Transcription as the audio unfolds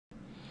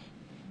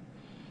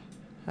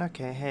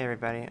Okay, hey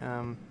everybody,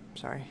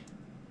 sorry.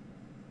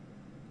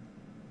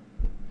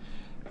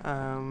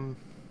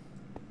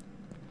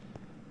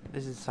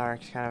 This is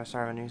kind of a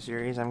start of a new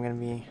series. I'm gonna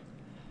be,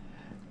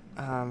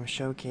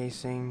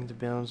 showcasing the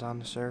builds on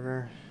the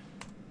server.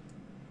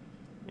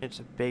 It's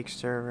a big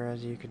server,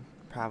 as you could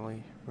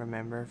probably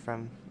remember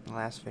from the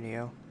last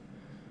video.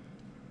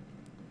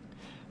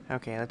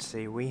 Okay, let's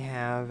see,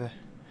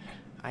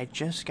 I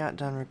just got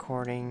done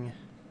recording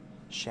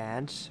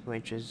Shads,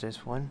 which is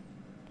this one.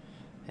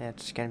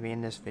 It's gonna be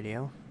in this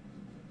video.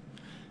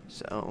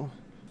 So,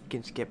 you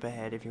can skip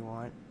ahead if you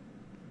want.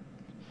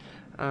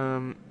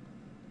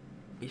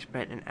 He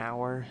spent an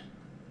hour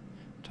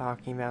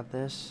talking about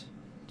this,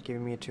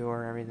 giving me a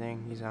tour,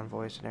 everything. He's on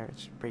voice and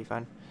it's pretty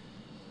fun.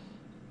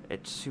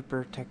 It's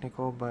super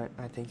technical, but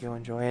I think you'll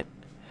enjoy it.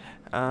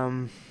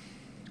 That's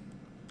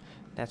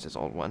his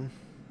old one.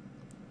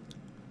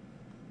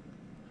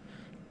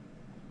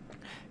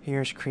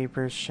 Here's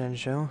Creeper's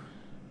Shenjo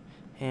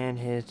and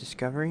his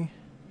discovery.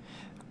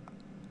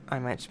 I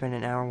might spend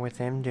an hour with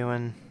him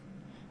doing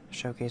a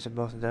showcase of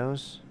both of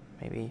those.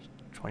 Maybe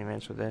 20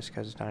 minutes with this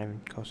because it's not even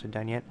close to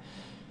done yet.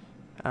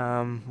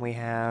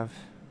 I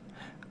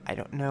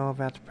don't know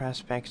about the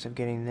prospects of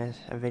getting a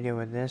video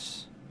with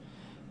this,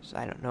 so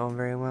I don't know him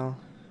very well.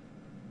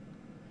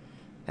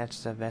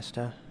 That's the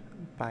Vesta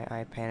by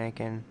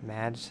iPanic and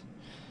Mads.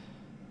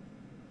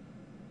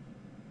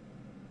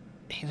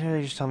 He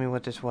literally just told me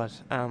what this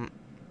was.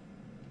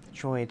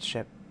 Droid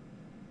ship.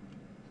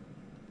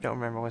 Don't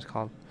remember what it's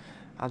called.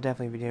 I'll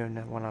definitely be doing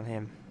one on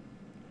him.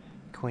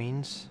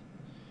 Queens.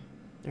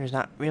 There's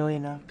not really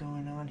enough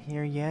going on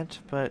here yet,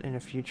 but in the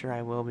future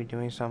I will be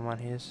doing some on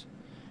his.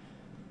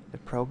 The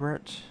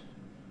Probert.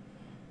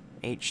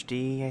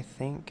 HD, I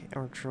think,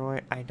 or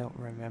Droid. I don't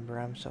remember.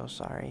 I'm so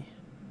sorry.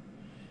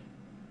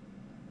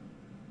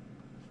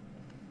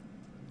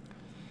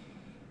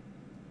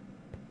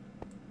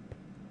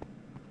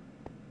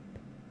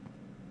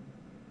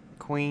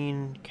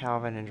 Queen,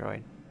 Calvin, and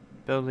Droid.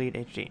 Build lead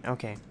HD.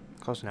 Okay,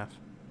 close enough.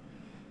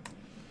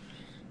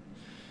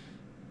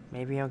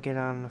 Maybe I'll get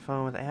on the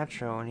phone with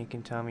Atro and he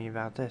can tell me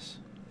about this.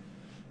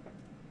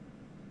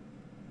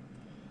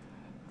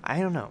 I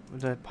don't know.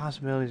 The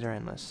possibilities are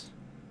endless.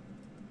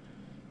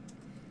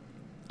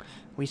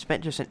 We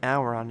spent just an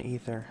hour on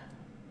Aether,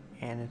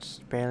 and it's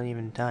barely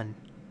even done.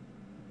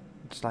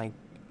 It's like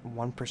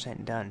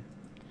 1% done.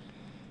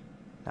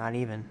 Not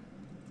even.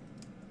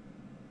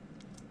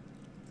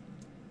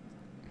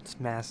 It's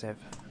massive.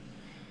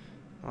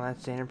 Well,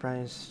 that's the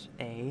Enterprise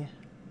A.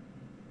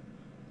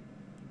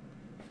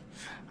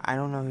 I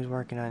don't know who's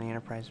working on the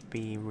Enterprise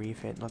B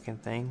refit looking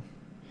thing,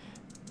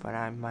 but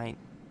I might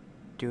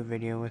do a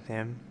video with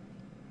him.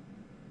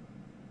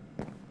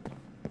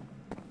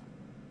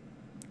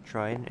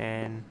 Droid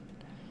and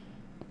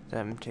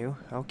them two.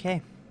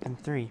 Okay, and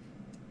 3.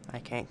 I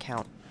can't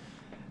count.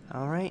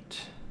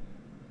 Alright.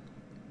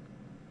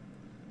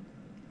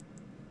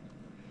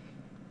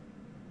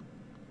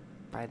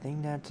 I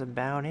think that's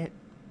about it.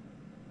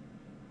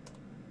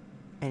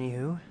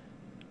 Anywho.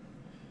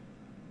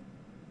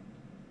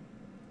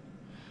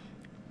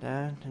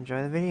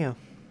 Enjoy the video.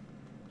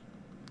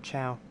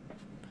 Ciao.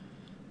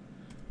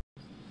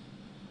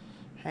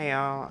 Hey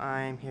y'all,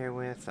 I'm here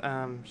with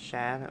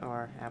Shad,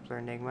 or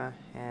AplerEnigma,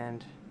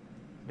 and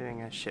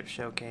doing a ship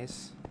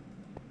showcase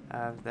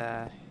of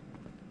the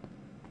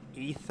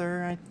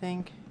Aether, I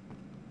think?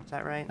 Is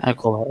that right? I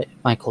call it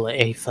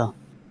Aether.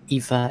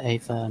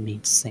 Aether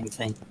means the same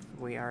thing.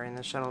 We are in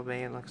the shuttle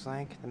bay, it looks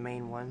like, the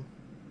main one.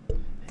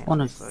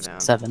 One of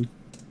 7.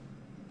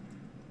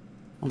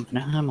 Oh,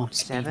 I'm on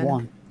speed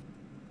 1.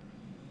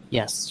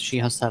 Yes, she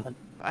has 7.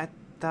 I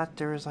thought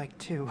there was like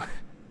 2.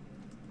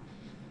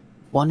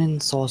 1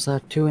 in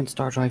saucer, 2 in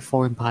star drive,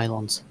 4 in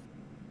pylons.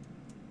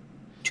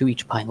 2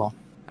 each pylon.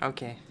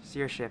 Okay, it's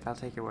your ship, I'll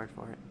take your word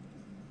for it.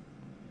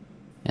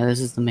 Yeah, this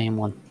is the main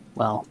one.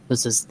 Well,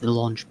 this is the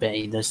launch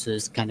bay. This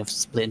is kind of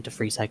split into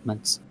 3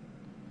 segments.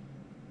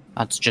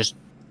 That's just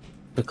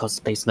because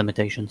space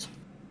limitations.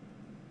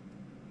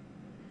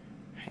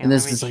 Hey, and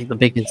this is like the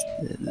biggest...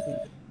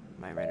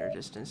 my radar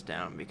distance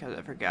down because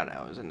I forgot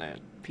I was in the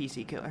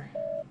PC killer.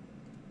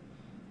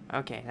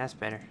 Okay, that's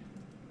better.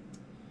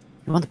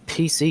 You want the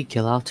PC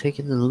kill? I'll take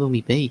it to the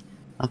Lumi B.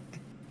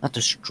 That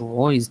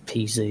destroys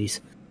PCs.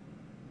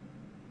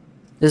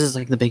 This is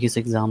like the biggest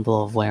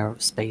example of where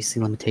space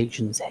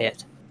limitations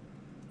hit.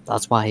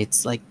 That's why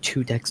it's like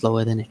 2 decks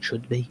lower than it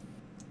should be.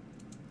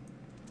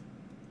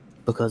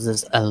 Because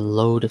there's a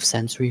load of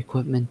sensory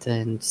equipment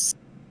and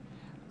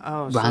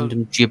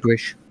random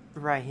gibberish.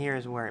 Right here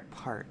is where it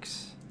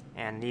parks.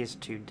 And these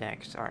 2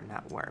 decks are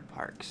not where it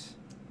parks.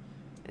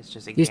 It's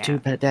just a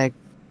gap.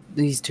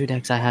 These two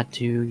decks I had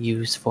to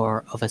use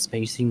for other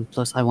spacing,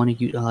 plus I want to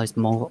utilize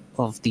more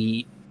of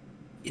the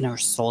inner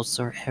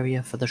saucer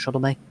area for the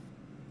shuttle bay.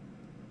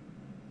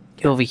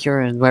 Okay. Over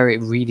here is where it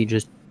really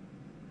just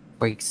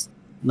breaks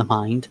the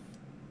mind.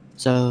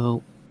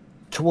 So,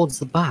 towards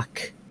the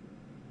back,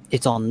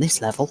 it's on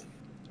this level.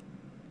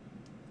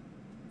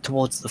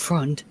 Towards the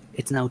front,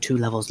 it's now 2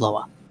 levels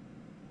lower.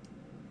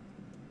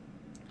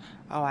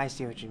 Oh, I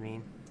see what you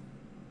mean.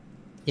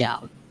 Yeah,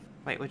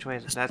 Wait, which way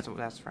is it?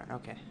 That's front.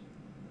 Okay.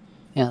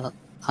 yeah,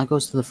 that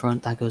goes to the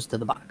front, that goes to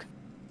the back.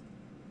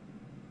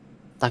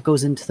 That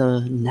goes into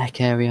the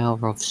neck area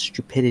of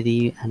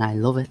stupidity, and I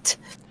love it.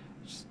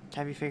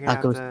 Have you figured That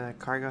out goes... the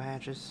cargo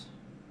hatches?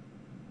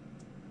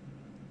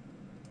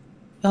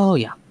 Oh,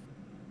 yeah.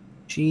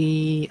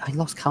 I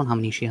lost count how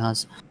many she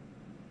has.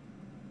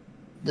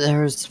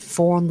 There's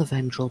 4 on the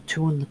ventral,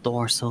 2 on the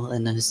dorsal,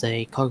 and there's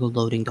a cargo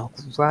loading dock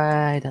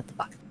right at the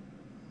back.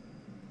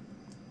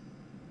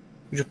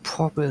 Which would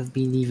probably have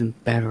been even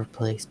better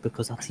placed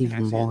because I that's think I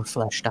even see it. more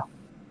fleshed out.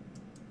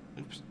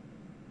 Oops.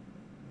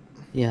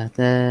 Yeah,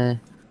 the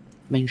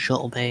main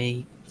shuttle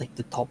bay, like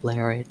the top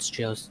layer, it's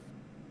just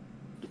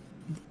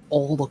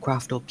all the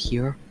craft up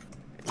here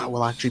that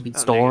will actually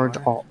Oops. be Oh, there you stored.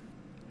 are. Or,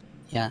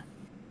 yeah,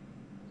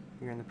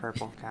 You're in the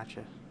purple.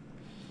 Gotcha.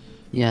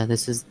 yeah,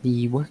 this is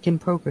the work in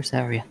progress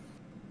area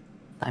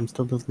that I'm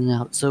still building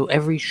out. So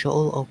every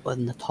shuttle up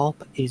on the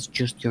top is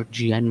just your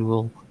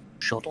general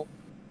shuttle.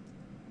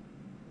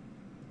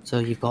 So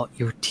you've got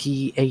your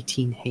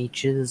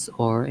T-18Hs,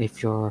 or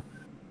if you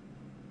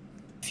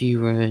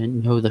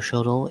know the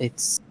shuttle,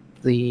 it's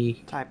the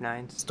Type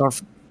 9s.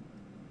 Starf.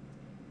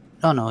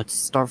 Oh no, it's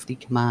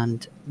Starfleet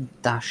Command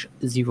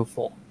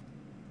 -04.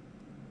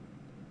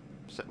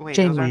 So, wait,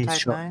 those aren't Janeway's Type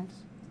shuttle. 9s?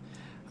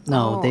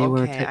 No, Oh, they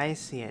were. okay. I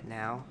see it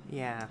now.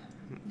 Yeah.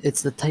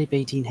 It's the Type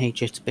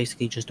 18H. It's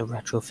basically just a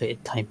retrofitted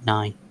Type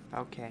 9.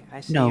 Okay.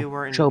 I see No, you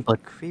were in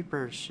Showbud.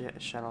 Creeper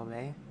Shuttle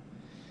Bay.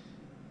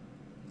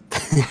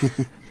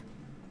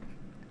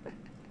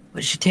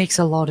 But she takes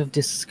a lot of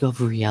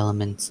discovery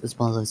elements as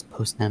well as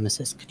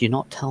post-nemesis. Could you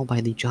not tell by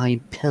the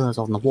giant pillars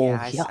on the wall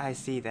Yeah, here? I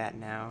see that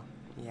now.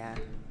 Yeah.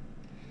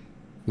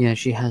 Yeah,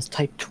 she has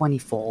Type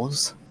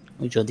 24s,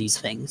 which are these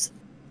things.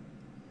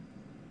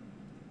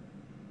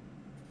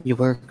 Your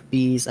work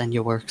bees and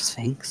your work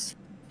sphinx.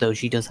 Though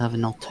she does have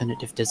an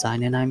alternative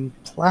design, and I'm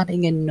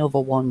planning another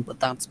one, but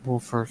that's more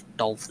for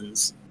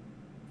dolphins.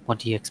 What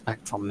do you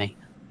expect from me?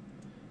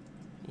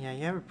 Yeah,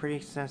 you have a pretty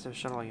extensive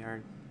shuttle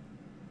yard.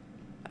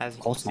 As Of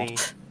you can course see.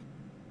 not.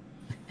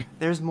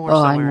 There's more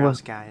Oh, somewhere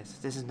else, guys.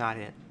 This is not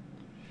it.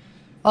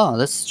 Oh,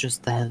 this is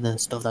just the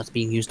stuff that's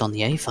being used on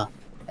the Aether,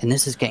 and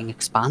this is getting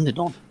expanded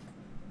on.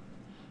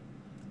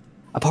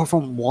 Apart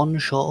from one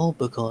shuttle,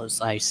 because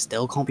I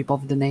still can't be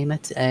bothered to name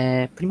it,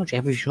 pretty much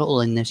every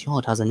shuttle in this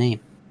yard has a name.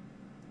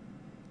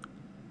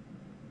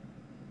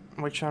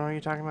 Which shuttle are you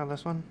talking about?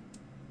 This one?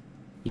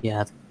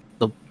 Yeah,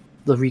 the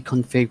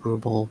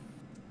reconfigurable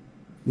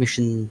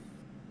mission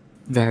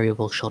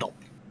variable shuttle.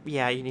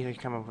 Yeah, you need to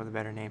come up with a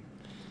better name.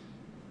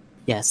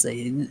 Yes,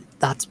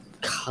 that's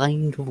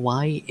kind of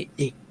why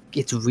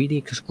it's really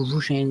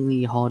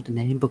excruciatingly hard to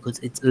name, because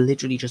it's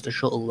literally just a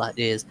shuttle that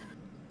is,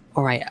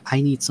 alright,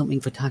 I need something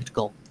for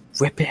tactical.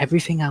 Rip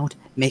everything out,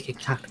 make it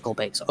tactical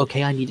based.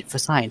 Okay, I need it for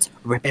science.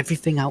 Rip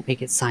everything out,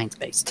 make it science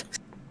based.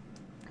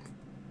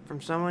 From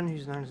someone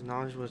who's not as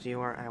knowledgeable as you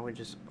are, I would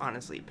just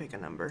honestly pick a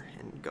number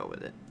and go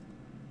with it.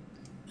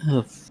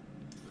 Ugh.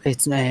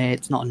 It's not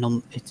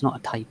it's not a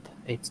type.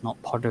 It's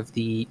not part of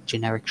the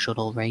generic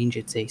shuttle range.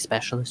 It's a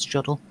specialist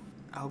shuttle.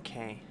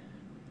 Okay.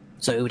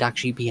 So it would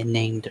actually be a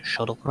named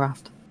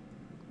shuttlecraft,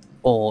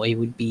 or it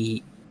would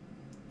be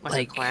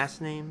Like a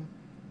class name?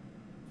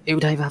 It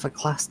would either have a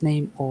class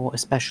name or a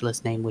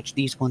specialist name, which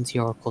these ones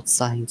here are called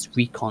Science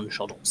Recon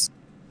Shuttles.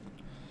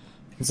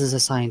 This is a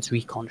Science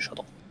Recon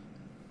Shuttle.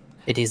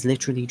 It is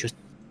literally just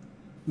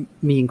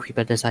me and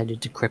Creeper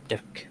decided to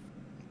cryptic.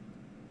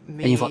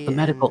 Me And you've got the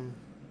medical. and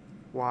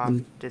Waff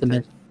did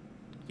the...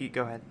 You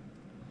go ahead.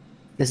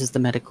 This is the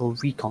Medical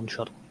Recon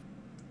Shuttle.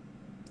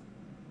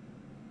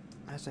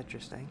 That's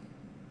interesting.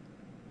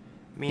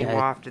 Me and Yeah,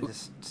 Waff did the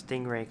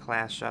Stingray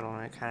class shuttle,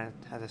 and it kind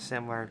of has a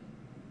similar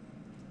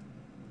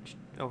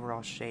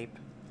overall shape.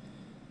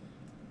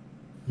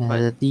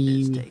 But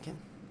it's taken.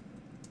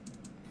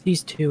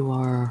 These two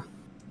are...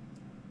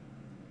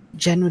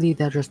 Generally,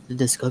 they're just the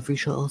Discovery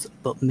shuttles,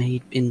 but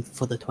made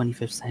for the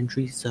 25th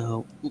century,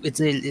 so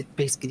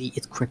basically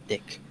it's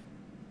cryptic.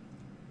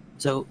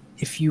 So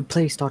if you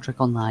play Star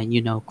Trek Online,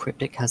 you know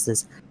Cryptic has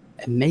this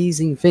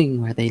amazing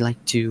thing where they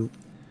like to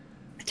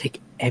take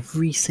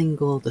every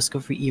single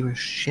Discovery era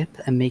ship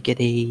and make it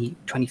a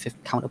 25th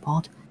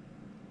counterpart.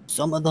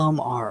 Some of them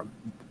are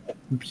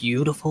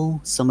beautiful,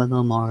 some of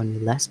them are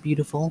less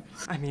beautiful.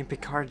 I mean,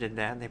 Picard did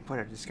that. They put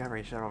a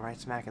Discovery shuttle right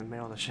smack in the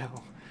middle of the show.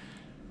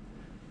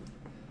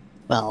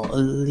 Well, at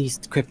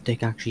least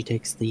Cryptic actually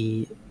takes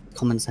the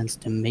common sense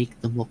to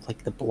make them look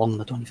like they belong in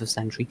the 25th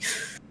century.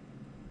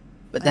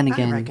 But then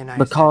again,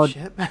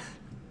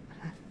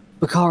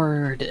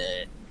 Picard,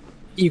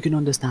 you can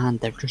understand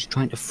they're just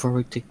trying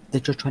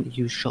to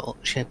use shuttle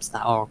ships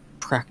that are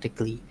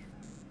practically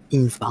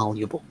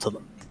invaluable to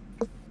them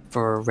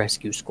for a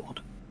rescue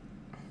squad.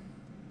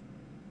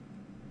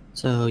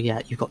 So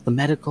yeah, you've got the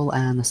medical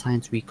and the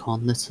science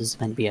recon. This is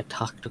meant to be a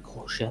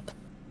tactical ship.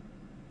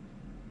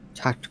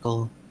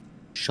 Tactical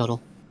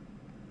shuttle.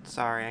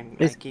 Sorry,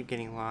 I keep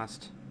getting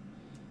lost.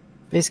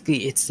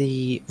 Basically, it's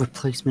the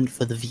replacement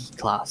for the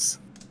V-class.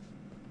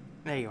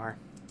 There you are.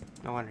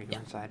 No wonder you're Yeah.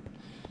 inside.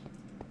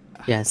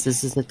 Yes,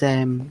 this is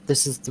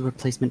the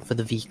replacement for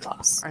the V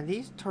class. Are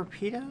these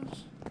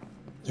torpedoes?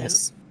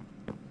 Yes.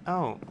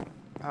 Oh,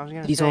 I was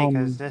gonna These are say, all,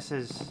 because this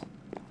is...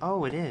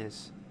 Oh, it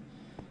is.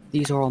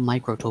 these are all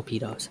micro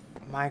torpedoes.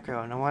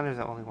 Micro. No wonder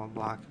there's only one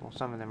block. Well,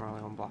 some of them are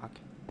only one block.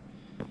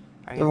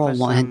 Are you They're gonna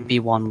all put meant to some... be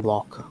one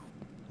block.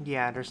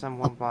 Yeah, there's some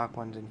one block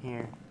ones in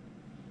here.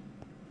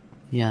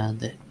 Yeah,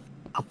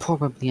 I'll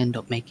probably end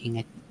up making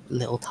a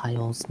little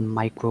tiles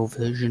micro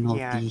version of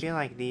Yeah, I the feel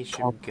like these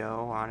top. should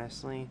go,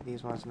 honestly.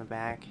 These ones in the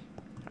back.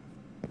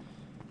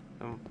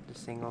 The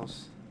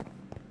singles.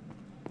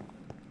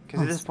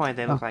 Because at this point,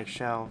 they look like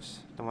shelves.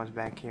 The ones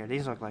back here.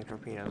 These look like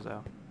torpedoes,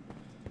 though.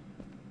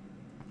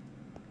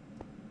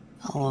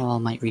 Oh, I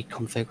might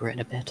reconfigure it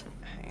a bit.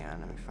 Hang on,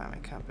 let me find my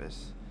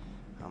compass.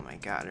 Oh my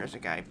god, there's a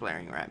guy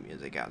blaring rap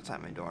music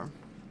outside my dorm.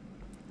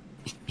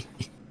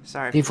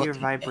 Sorry, if you hear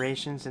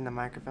vibrations in the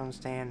microphone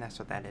stand, that's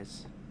what that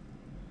is.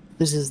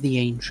 This is the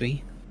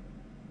Aintree.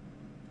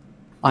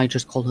 I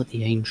just called it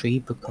the Aintree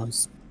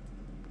because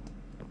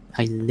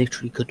I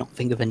literally could not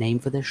think of a name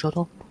for this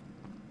shuttle.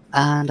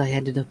 And I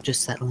ended up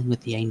just settling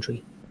with the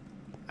Aintree.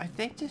 I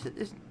think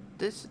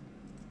this...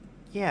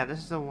 Yeah, this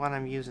is the one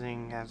I'm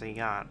using as a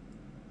yacht.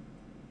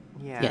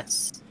 Yeah.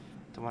 Yes.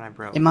 The one I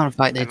broke. As a matter of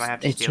fact, I might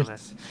have to steal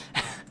this.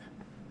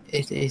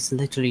 It is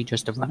literally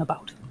just a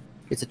runabout.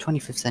 It's a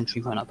 25th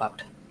century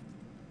runabout.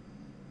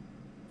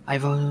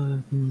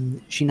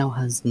 She now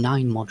has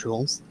 9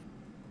 modules.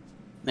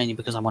 Mainly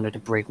because I wanted to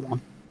break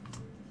one.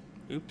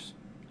 Oops.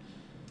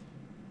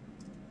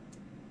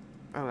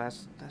 Oh,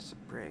 that's a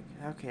brig.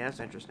 Okay,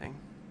 that's interesting.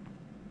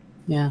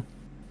 Yeah,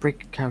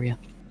 brig carrier.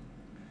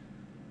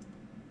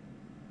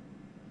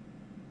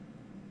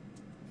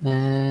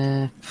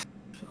 You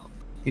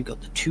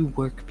got the 2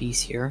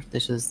 workpiece here.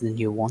 This is the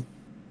new one.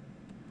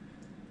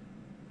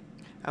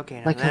 Okay,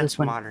 now like that's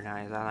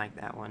modernized. I like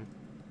that one.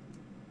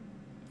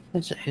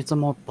 It's a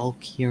more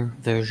bulkier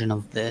version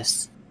of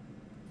this.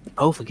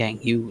 Both are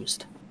getting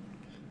used.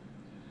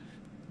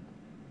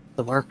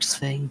 The work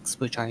sphinx,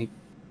 which I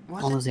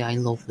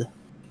love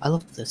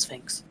the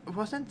sphinx.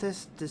 Wasn't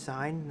this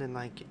designed in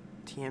like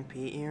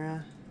TMP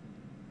era?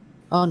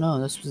 Oh no,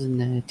 this was in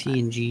the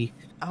TNG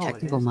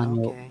technical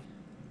manual.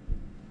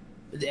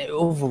 Okay.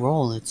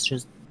 Overall, it's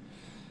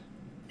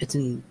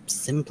in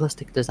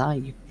simplistic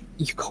design.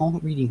 You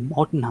can't really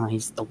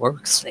modernize the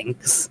work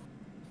sphinx.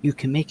 You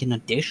can make an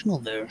additional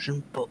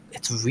version, but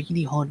it's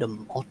really hard to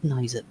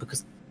modernize it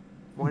because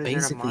what is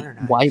basically, there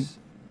to modernize?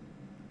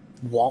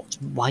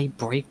 why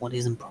break what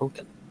isn't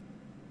broken?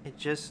 It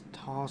just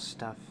hauls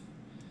stuff.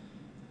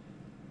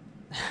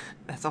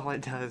 That's all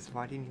it does.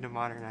 Why do you need to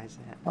modernize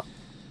that?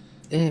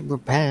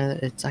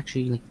 It's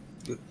actually like,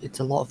 it's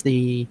a lot of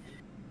the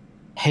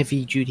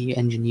heavy duty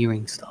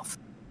engineering stuff.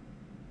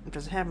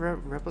 Does it have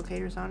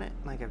replicators on it?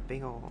 Like a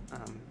big old,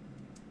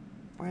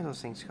 what are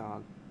those things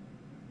called?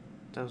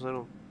 Those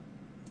little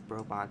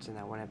robots in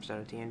that one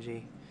episode of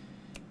TNG.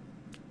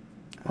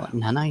 What,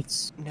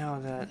 nanites? No,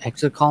 the...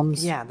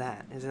 Exocoms? Yeah,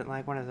 that. Is it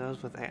like one of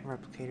those with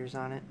replicators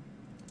on it?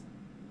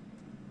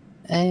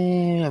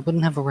 I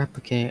wouldn't have a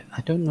replicator.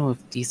 I don't know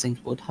if these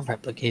things would have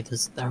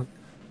replicators. They're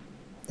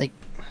like,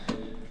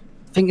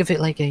 think of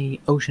it like a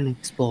ocean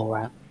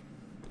explorer,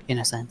 in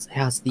a sense. It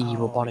has the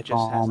robotic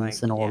arms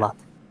like, and all that.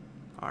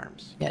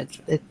 Arms. Yeah,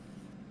 it's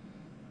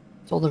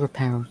all the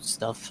repair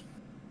stuff.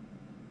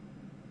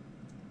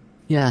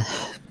 Yeah,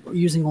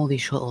 using all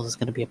these shuttles is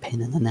going to be a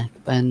pain in the neck,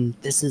 and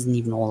this isn't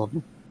even all of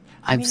them.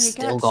 I've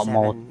still got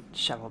more. 7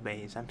 shovel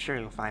bays. I'm sure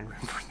you'll find room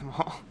for them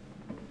all.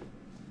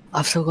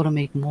 I've still got to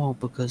make more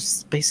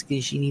because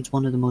basically she needs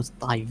one of the most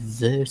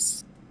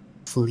diverse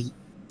fleet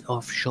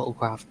of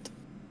shuttlecraft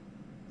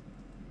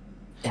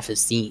ever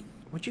seen.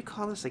 Would you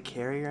call this a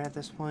carrier at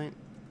this point?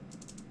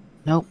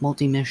 Nope,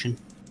 multi-mission.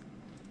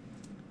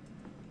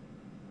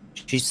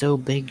 She's so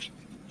big,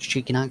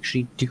 she can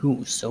actually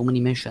do so many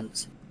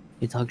missions.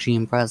 It's actually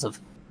impressive.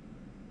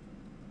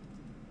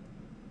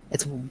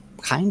 It's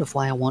kind of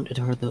why I wanted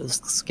her the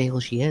scale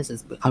she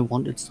is I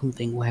wanted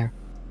something where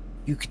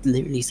you could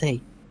literally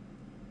say,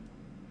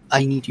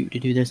 I need you to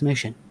do this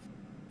mission.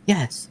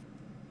 Yes.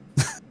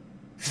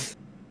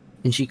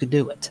 And she could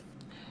do it.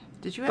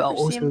 Did you ever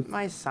see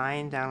my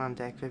sign down on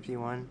deck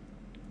 51?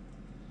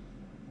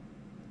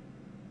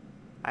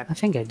 I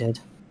think I did.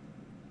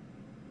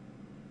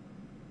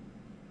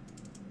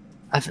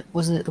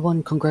 Was it the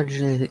one,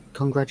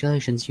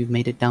 congratulations, you've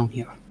made it down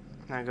here?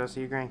 Now go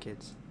see your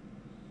grandkids.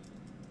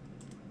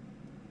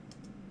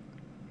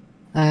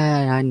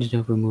 I ended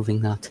up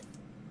removing that.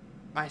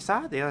 I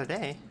saw it the other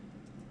day.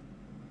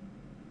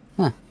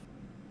 Huh.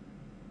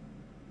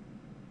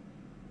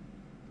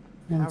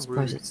 I'm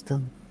surprised it's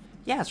still...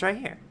 Yeah, it's right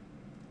here.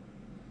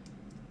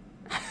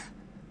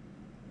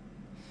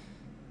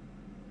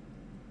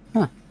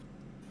 Huh.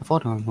 I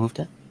thought I removed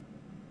it.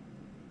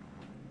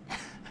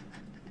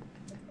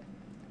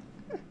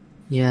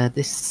 Yeah,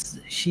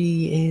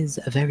 she is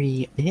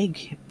very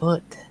big,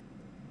 but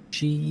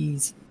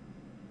she's...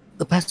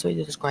 The best way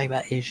to describe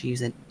her is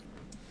she's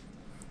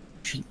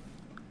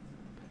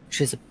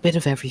She's a bit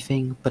of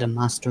everything, but a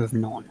master of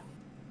none.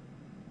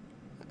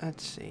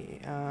 Let's see.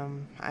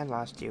 I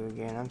lost you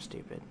again. I'm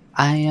stupid.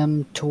 I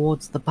am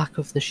towards the back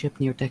of the ship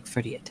near deck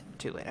 38.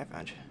 Too late, I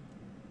found you.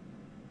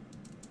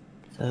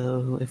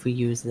 So if we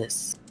use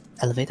this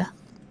elevator.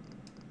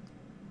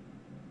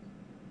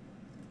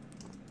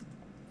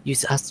 You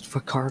asked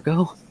for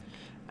cargo.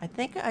 I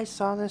think I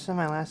saw this in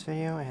my last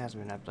video. It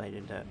hasn't been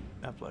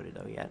uploaded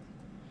though yet.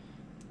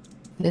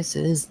 This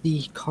is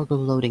the cargo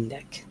loading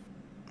deck.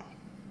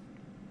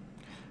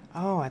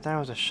 Oh, I thought it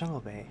was a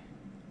shuttle bay.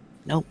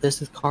 Nope, this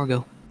is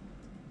cargo.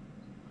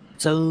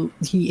 So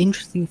the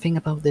interesting thing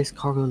about this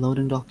cargo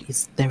loading dock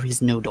is there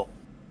is no door.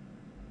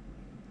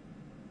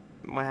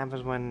 What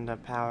happens when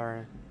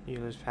you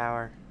lose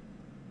power?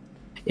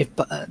 If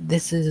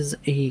this is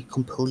a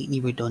completely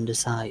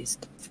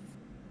redundant-sized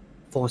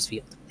force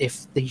field.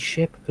 If the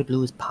ship could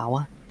lose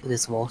power to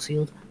this force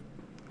field,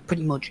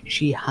 pretty much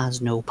she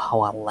has no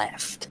power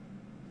left.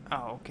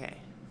 Oh, okay.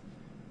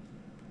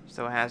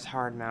 So it has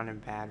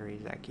hard-mounted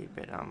batteries that keep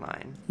it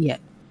online. Yeah,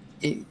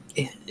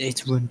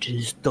 it's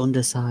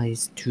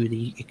redundant-sized to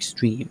the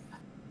extreme.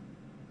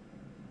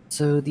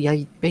 So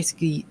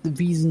basically the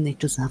reason it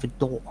doesn't have a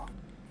door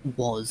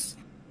was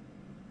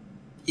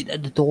the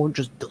door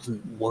just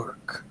doesn't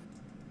work.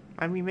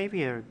 I mean,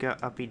 maybe a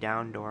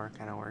uppy-down door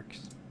kind of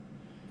works.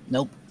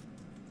 Nope.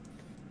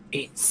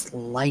 It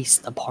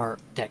sliced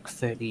apart deck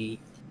 30.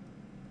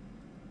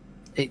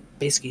 It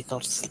basically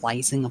started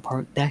slicing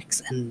apart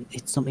decks, and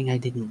it's something I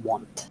didn't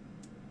want.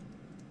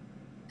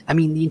 I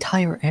mean, the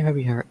entire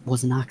area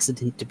was an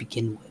accident to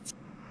begin with.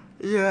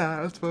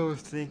 Yeah, that's what I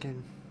was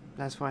thinking.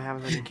 That's what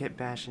happens when you kit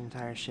bash an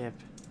entire ship.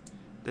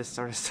 This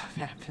sort of stuff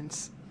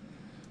happens.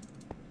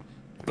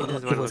 I mean, this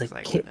is what it looks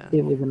like.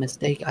 It was a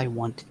mistake I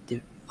wanted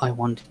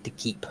to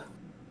keep,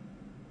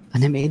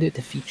 and I made it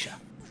a feature.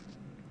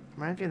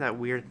 Reminds me of that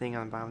weird thing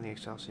on the bottom of the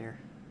Excelsior.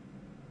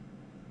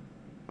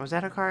 Was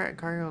that a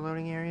cargo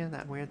loading area?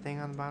 That weird thing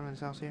on the bottom of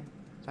the Excelsior?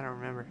 I don't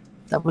remember.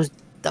 That was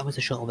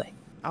a shuttle bay.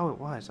 Oh, it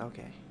was.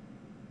 Okay.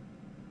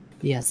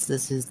 But yes,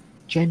 this is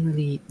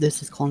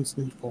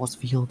constantly force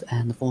field,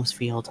 and the force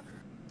field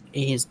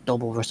is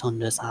double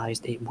redundant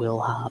sized.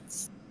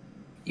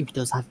 It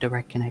does have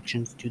direct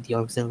connections to the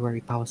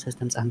auxiliary power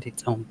systems and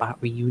its own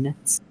battery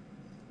units.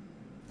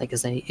 Like I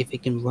say, if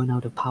it can run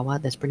out of power,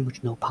 there's pretty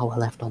much no power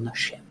left on the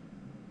ship.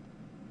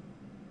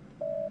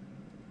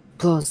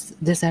 Plus,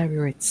 this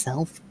area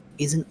itself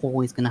isn't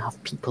always going to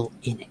have people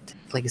in it.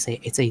 Like I say,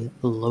 it's a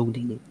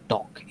loading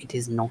dock. It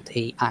is not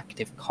a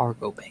active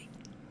cargo bay.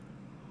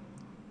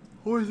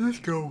 Where does this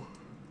go?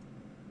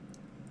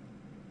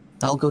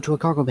 That'll go to a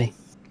cargo bay.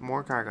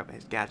 More cargo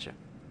bays. Gotcha.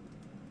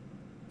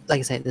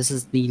 Like I said, this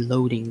is the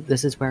loading.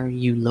 This is where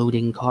you load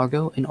in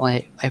cargo, and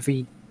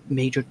every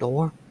major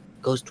door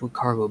goes to a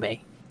cargo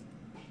bay.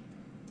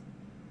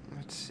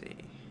 Let's see.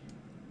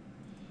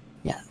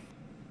 Yeah.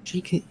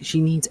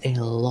 She needs a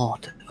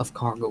lot of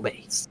cargo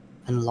bays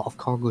and a lot of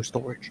cargo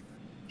storage.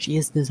 She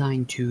is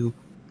designed to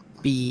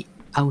be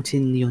out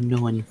in the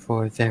unknown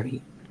for a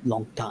very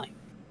long time.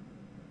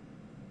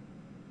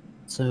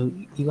 So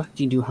you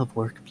actually do have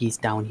work piece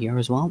down here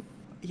as well.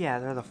 Yeah,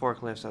 they're the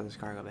forklifts of this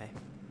cargo bay.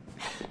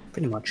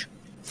 Pretty much.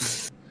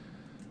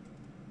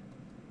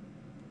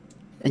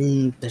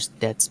 And there's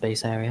dead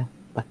space area,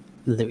 but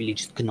literally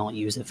just could not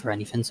use it for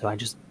anything, so I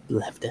just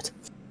left it.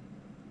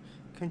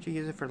 Couldn't you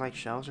use it for, like,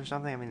 shelves or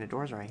something? I mean, the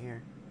door's right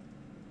here.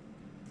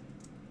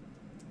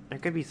 There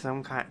could be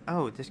some kind...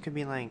 Oh, this could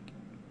be, like,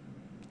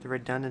 the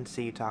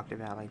redundancy you talked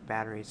about, like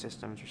battery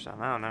systems or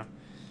something. I don't know.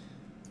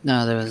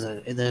 No,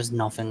 there's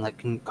nothing that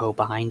can go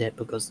behind it,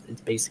 because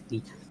it's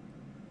basically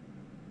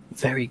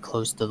very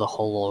close to the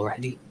hull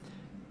already.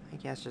 I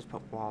guess just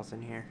put walls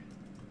in here.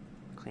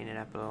 Clean it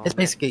up a little It's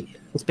bit.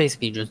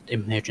 basically just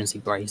emergency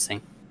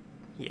bracing.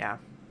 Yeah.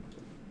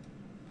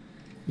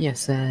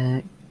 Yes,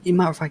 as a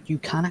matter of fact, you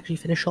can actually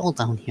fit a shuttle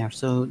down here,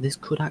 so this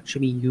could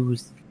actually be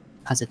used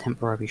as a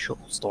temporary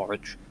shuttle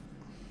storage.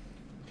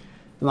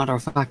 As a matter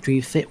of fact, we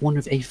fit one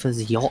of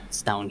Aether's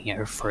yachts down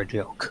here for a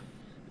joke.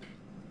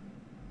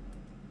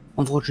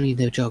 Unfortunately,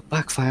 the joke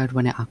backfired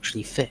when it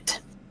actually fit.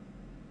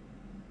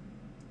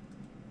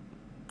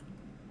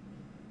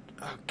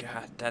 Oh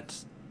god,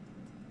 that's...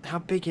 How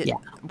big it... Yeah.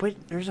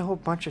 Wait, there's a whole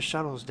bunch of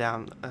shuttles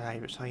down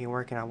I saw you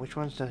working on. Which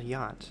one's the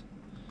yachts?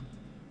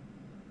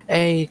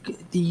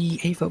 The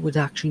Aether would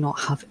actually not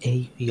have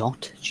a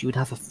yacht. She would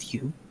have a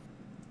few.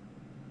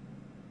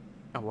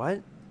 A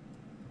what?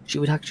 She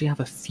would actually have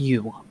a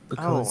few,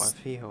 because... Oh,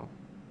 a few.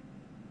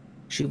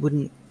 She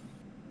wouldn't...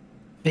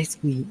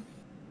 Basically...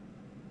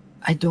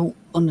 I don't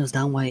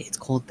understand why it's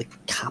called the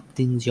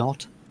captain's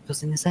yacht,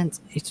 because in a sense,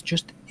 it's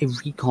just a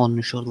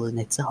recon shuttle in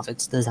itself.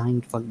 It's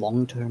designed for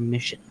long-term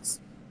missions.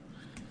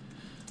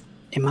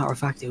 As a matter of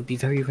fact, it would be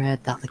very rare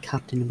that the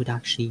captain would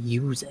actually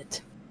use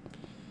it,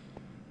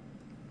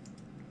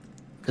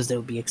 because they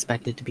would be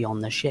expected to be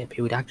on the ship.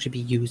 It would actually be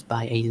used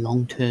by a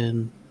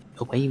long-term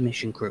away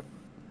mission crew,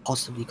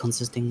 possibly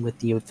consisting with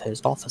the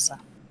first officer.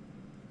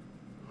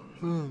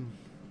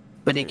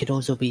 But it could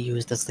also be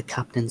used as the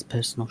captain's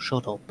personal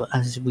shuttle. But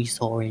as we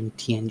saw in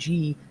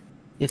TNG,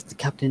 if the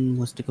captain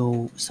was to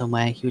go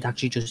somewhere, he would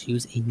actually just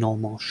use a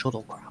normal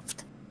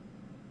shuttlecraft.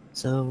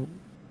 So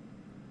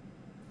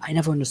I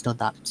never understood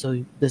that.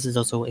 So this is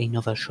also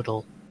another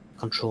shuttle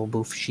control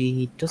booth.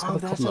 She does have Oh, a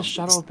that's couple a of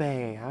shuttle these.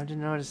 bay. How did you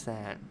notice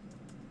that?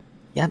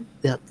 Yep,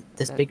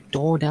 this That big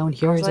door down I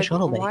here was is a like,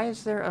 shuttle bay. why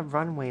is there a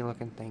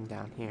runway-looking thing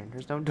down here?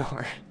 There's no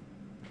door.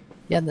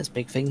 Yeah, this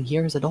big thing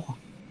here is a door.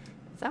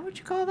 Is that what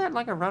you call that?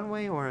 Like a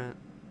runway or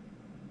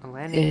a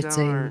landing It's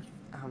zone? a Or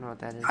I don't know what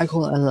that is. I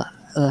call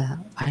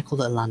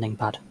it a landing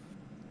pad.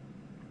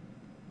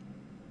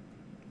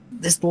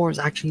 This door is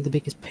actually the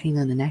biggest pain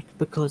in the neck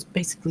because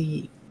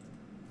basically,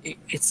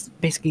 it's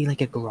basically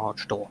like a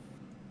garage door.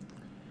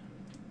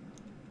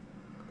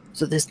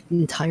 So this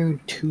entire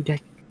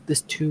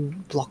this 2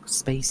 block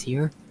space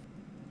here,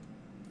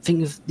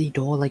 think of the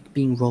door like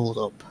being rolled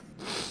up.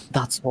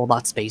 That's all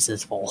that space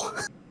is for.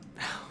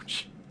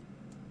 Ouch.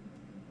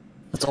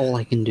 That's all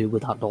I can do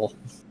with that door.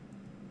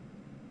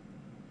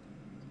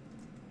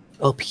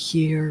 Up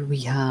here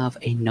we have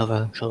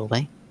another shuttle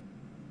bay.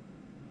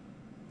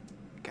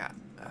 God.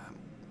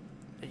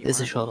 This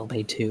is shuttle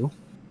bay 2.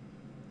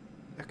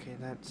 Okay,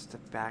 that's the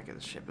back of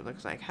the ship. It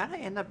looks like. How did I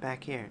end up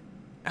back here?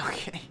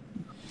 Okay.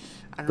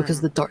 I don't Because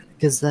remember.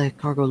 the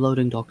cargo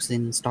loading dock's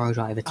in Star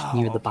Drive, it's Oh,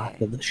 near the back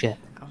okay. of the ship.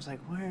 I was like,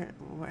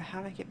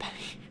 how did I get back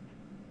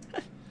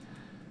here?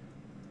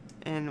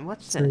 And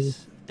what's So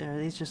this? Are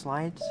these just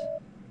lights?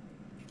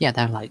 yeah,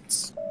 they're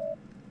lights.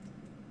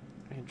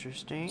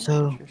 Interesting.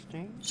 So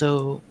Interesting.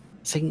 so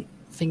think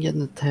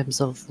in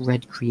terms of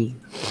red green.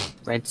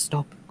 Red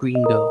stop,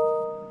 green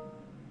go.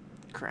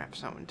 Crap,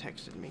 someone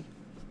texted me.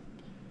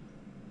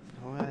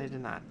 Well, they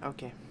did not.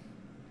 Okay.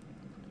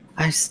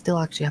 I still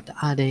actually have to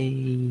add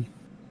a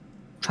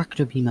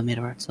tractor beam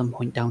emitter at some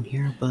point down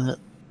here, but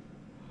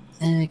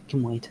it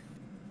can wait.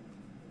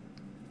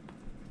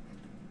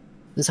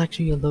 There's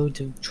actually a load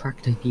of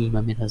tractor beam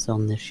emitters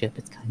on this ship.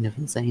 It's kind of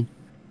insane.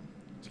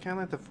 It's kind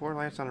of like the 4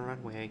 lights on a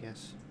runway, I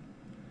guess.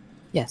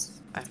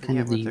 Yes, I it's kind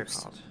forget of what the they're use.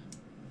 called.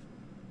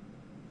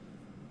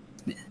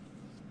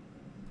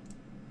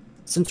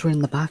 Since we're in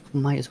the back, we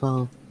might as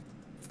well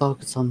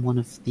focus on one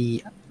of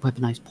the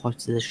weaponized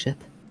parts of the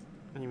ship.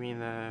 You mean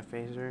the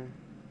phaser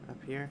up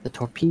here? The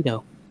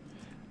torpedo.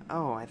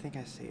 Oh, I think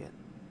I see it.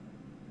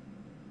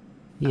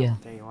 Yeah. Oh,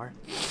 there you are.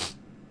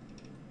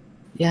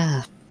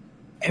 Yeah.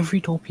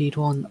 Every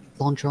torpedo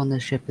launcher on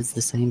this ship is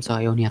the same, so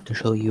I only have to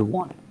show you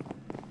one.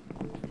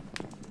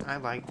 I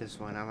like this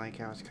one. I like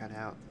how it's cut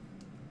out.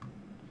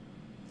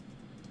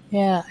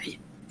 Yeah,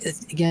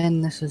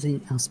 again, this is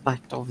an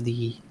aspect of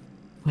the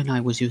when I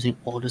was using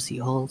Odyssey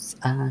hulls,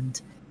 and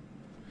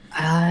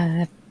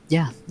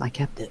yeah, I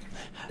kept it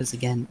because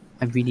again,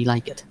 I really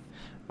like it.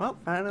 Well,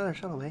 found another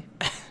shuttle bay.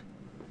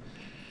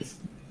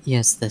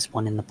 Yes, this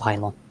one in the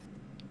pylon.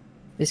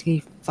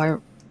 Basically,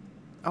 fire.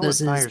 Oh,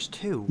 This it is fires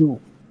 2.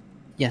 dual.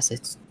 Yes,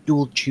 it's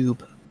dual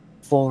tube.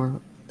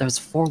 There's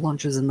 4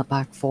 launchers in the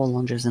back, 4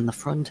 launchers in the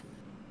front,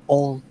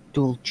 all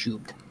dual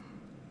tubed.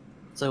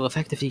 So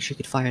effectively, she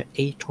could fire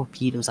 8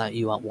 torpedoes at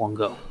you at one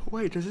go.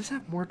 Wait, does this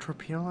have more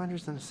torpedo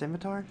launchers than the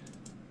Scimitar?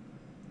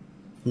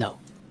 No.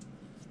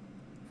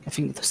 I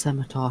think the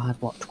Scimitar had,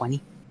 what,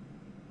 20?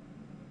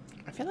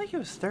 I feel like it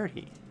was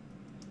 30.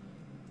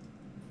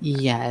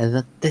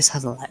 Yeah, this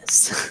has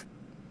less.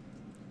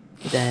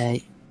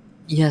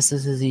 Yes,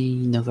 this is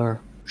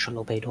another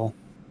shuttle bay door.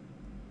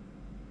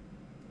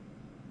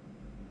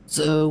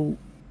 So,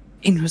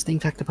 interesting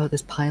fact about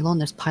this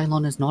pylon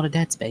is not a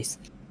dead space.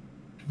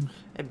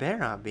 It better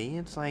not be.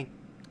 It's like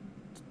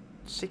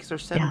 6 or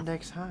 7 Yeah.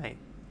 decks high.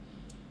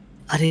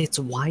 At its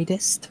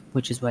widest,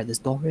 which is where this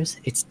door is,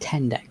 it's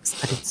 10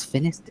 decks. At its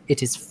thinnest,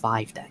 it is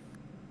 5 decks.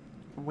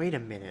 Wait a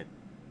minute.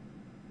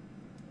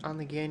 On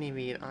the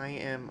Ganymede, I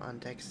am on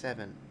deck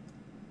 7.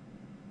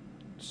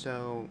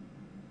 So,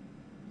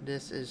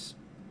 this is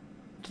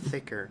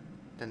thicker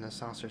than the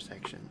saucer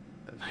section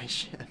of my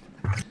ship.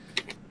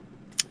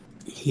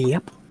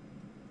 Yep.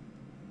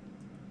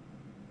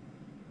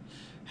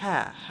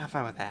 Ha, have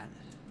fun with that.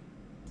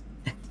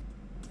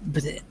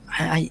 But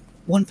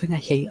one thing I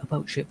hate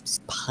about ships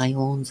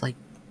pylons like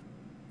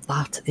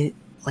that,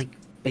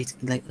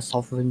 basically like the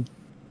Sovereign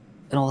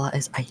and all that,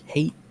 is I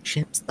hate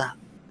ships that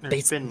They're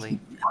basically spindly.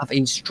 have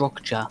a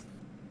structure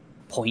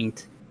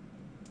point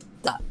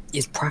that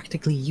is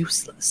practically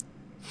useless.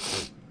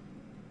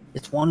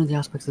 It's one of the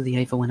aspects of the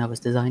Aether when I was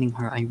designing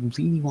her. I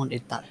really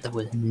wanted that there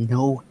was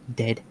no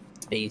dead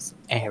space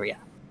area.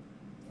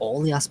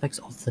 All the aspects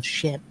of the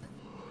ship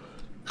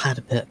had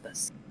a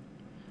purpose.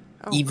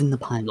 Oh, Even the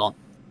pylon.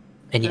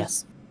 And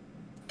yes,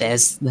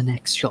 there's the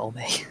next shuttle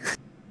bay.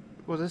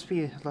 will this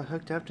be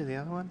hooked up to the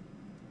other one?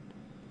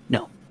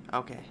 No.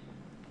 Okay.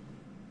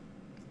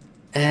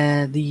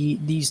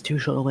 These 2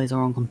 shuttle bays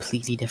are on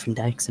completely different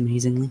decks,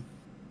 amazingly.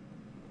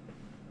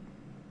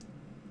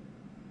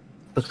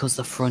 Because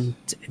the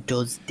front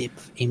does dip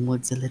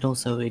inwards a little,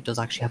 so it does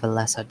actually have a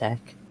lesser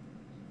deck.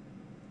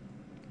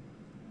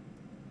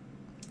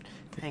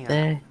 Hang on.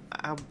 There.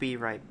 I'll be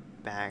right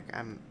back.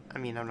 I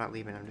mean, I'm not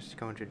leaving. I'm just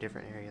going to a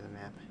different area of the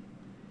map.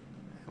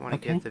 I want to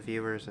Okay. give the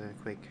viewers a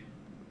quick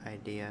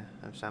idea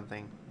of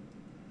something.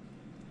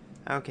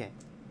 Okay.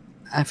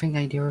 I think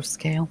idea of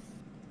scale.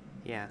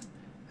 Yeah.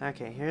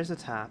 Okay, here's the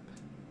top.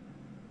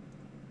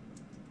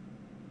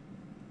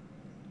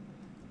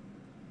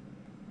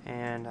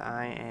 And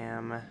I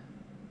am...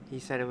 He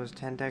said it was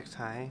 10 decks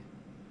high.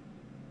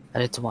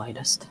 At its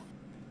widest.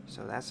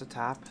 So that's the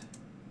top.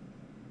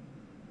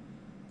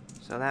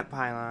 So that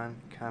pylon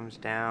comes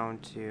down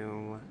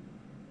to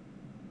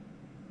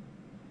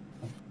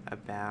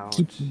about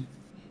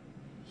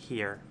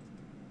here.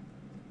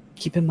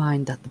 Keep in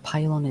mind that the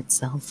pylon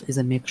itself is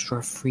a mixture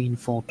of 3 and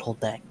 4 tall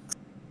decks.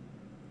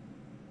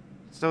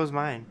 So is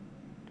mine.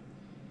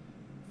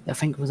 I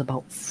think it was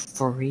about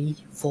 3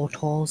 4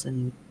 talls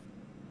and...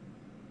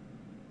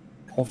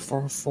 or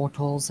 4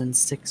 talls and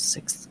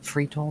 6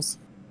 3 talls.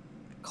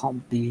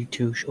 Can't be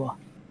too sure.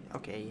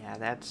 Okay, yeah,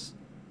 that's...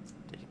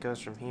 It goes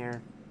from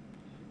here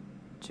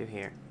to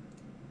here.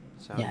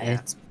 So, Yeah,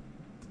 it's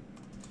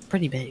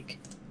pretty big.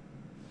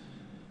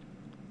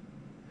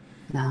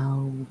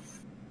 Now...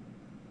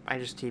 I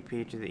just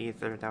TP'd to the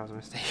Aether, that was a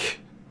mistake.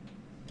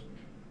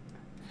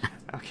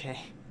 Okay.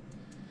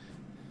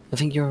 I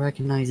think you'll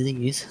recognize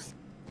these.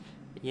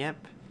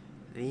 Yep.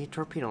 The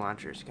torpedo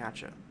launchers,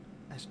 gotcha.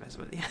 Nice mess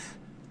with you.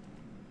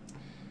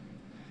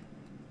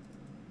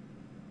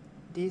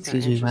 These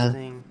Excuse are me, well,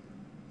 interesting.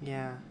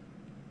 Yeah.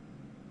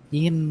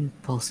 the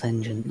impulse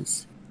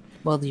engines.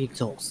 Well, the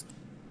exhaust.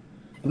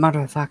 As a matter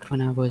of fact,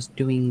 when I was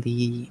doing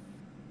the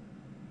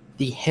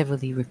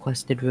heavily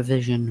requested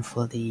revision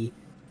for the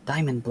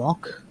diamond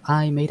block,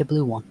 I made a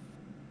blue one.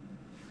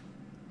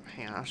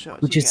 Hang on, I'll show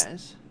it Which to you is-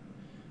 guys.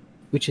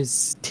 Which is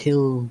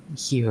still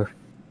here.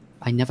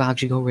 I never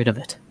actually got rid of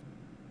it.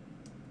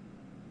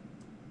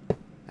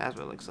 That's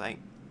what it looks like.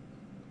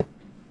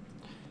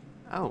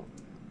 Oh,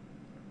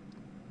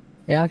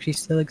 It actually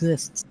still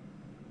exists.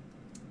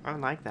 I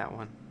like that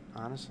one.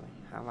 Honestly,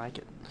 I like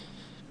it.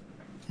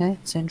 Yeah,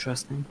 it's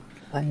interesting.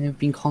 I've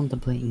been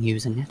contemplating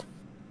using it.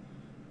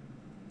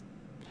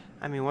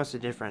 I mean, what's the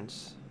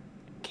difference,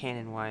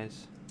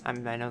 canon-wise? I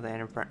mean, I know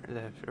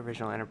the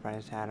original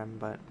Enterprise had them,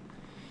 but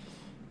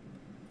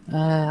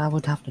I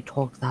would have to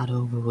talk that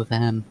over with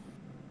them.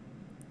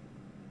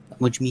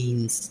 Which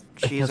means...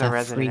 she's a another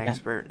resident 3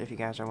 expert, if you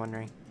guys are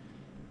wondering.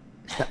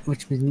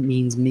 Which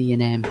means me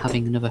and em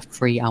having another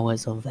 3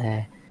 hours of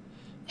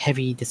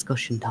heavy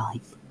discussion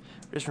time.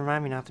 Just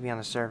remind me not to be on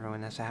the server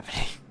when that's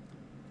happening.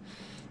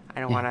 I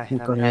don't Yeah, want we've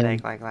another got,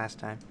 headache like last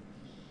time.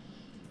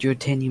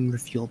 Deuterium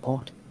refuel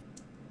port.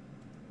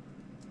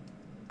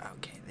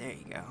 Okay, there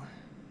you go.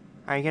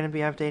 Are you going to be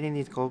updating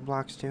these gold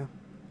blocks too?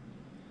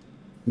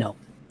 No.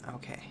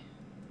 Okay.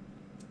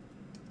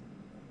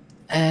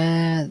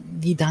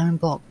 The diamond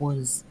block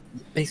was...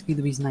 Basically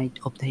the reason I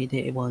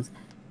updated it was...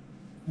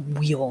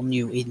 We all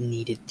knew it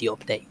needed the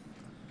update.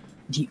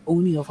 The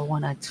only other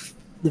one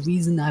the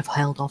reason I've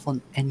held off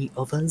on any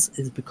others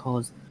is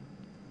because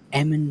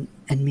Em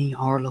and me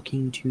are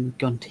looking to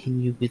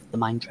continue with the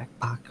MineTrek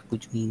pack,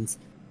 which means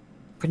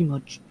pretty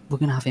much we're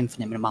going to have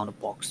infinite amount of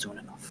blocks soon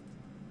enough.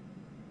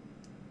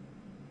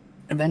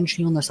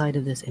 Eventually on the side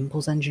of this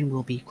impulse engine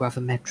will be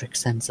gravimetric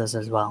sensors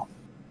as well.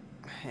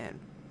 And,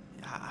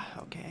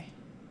 okay.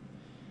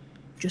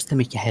 Just to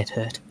make your head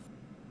hurt.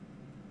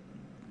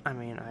 I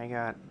mean, I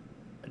got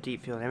a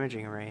deep field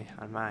imaging array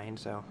on mine,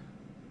 so...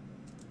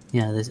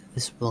 Yeah,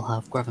 this will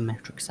have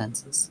gravimetric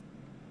sensors.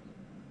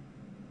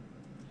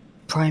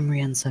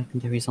 Primary and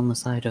secondaries on the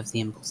side of the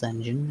impulse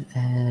engine.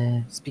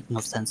 Speaking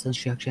of sensors,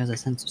 she actually has a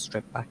sensor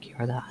strip back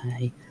here that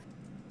I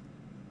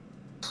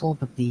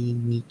probably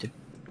need to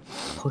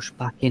push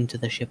back into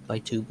the ship by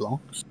 2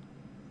 blocks.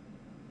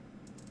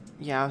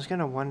 Yeah, I was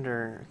kind of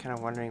wondering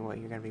what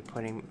you're gonna be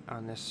putting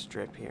on this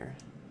strip here.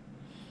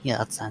 Yeah,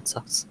 that's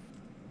sensors.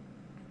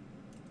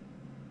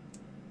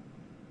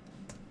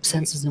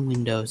 Sensors and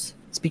windows.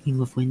 Speaking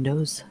of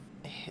windows...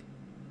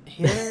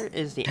 Here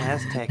is the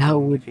Aztec,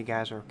 if you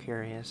guys are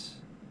curious.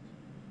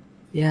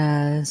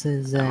 Yeah, this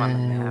is... I'm on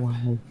the map.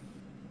 Well,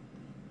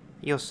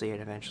 You'll see it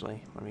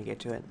eventually when we get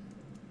to it.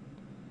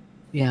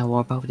 yeah,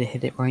 we're about to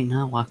hit it right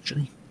now,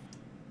 actually.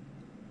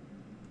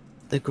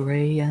 The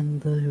grey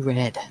and the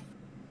red.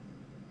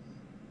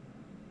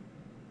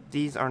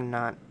 These are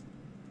not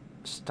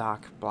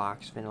stock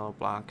blocks, vanilla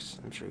blocks.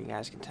 I'm sure you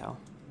guys can tell.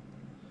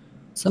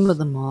 Some of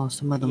them are,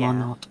 some of them are Yeah.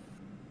 not.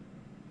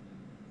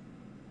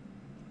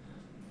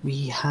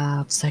 We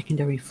have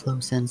secondary flow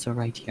sensor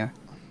right here.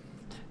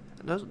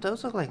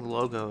 Those look like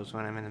logos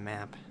when I'm in the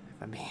map,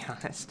 if I'm being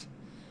honest.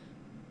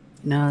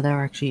 No,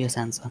 they're actually a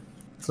sensor.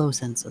 Flow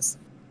sensors.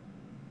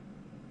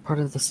 Part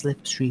of the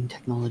slipstream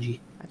technology.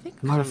 I think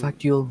As a matter of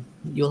fact, you'll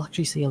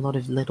actually see a lot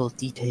of little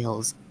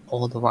details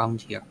all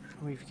around here.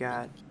 we've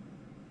got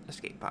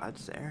escape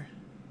pods there.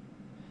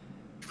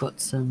 You've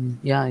got some,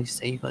 yeah, I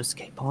say you've got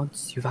escape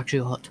pods. You've actually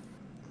got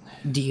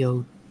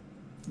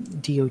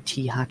DOT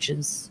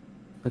hatches,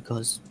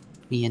 because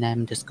me and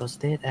Em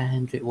discussed it,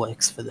 and it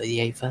works for the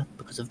Aether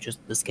because of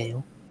just the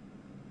scale.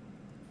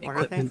 What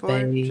are they equipment for?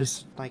 bays.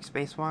 Just like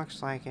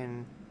spacewalks, like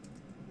in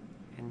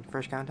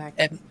First Contact?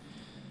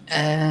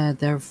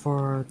 They're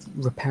for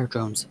repair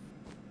drones.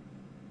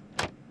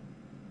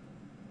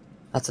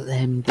 That's what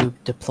them do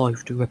deploy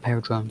to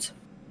repair drones.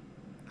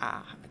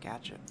 Ah, I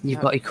gotcha. You've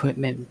Yep. got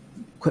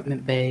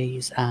equipment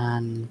bays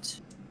and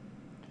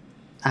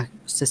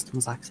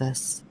systems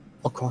access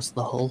across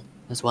the hull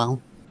as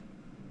well.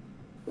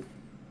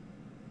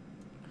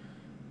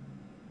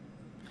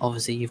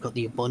 Obviously, you've got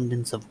the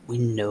abundance of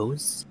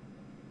windows.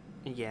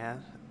 Yeah.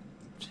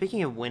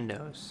 Speaking of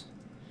windows,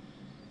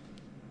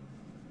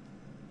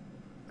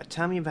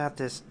 tell me about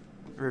this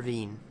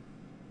ravine.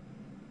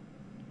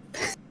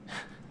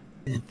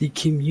 The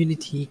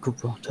community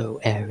grotto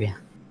area.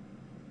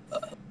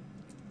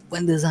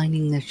 When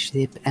designing the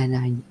ship,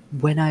 and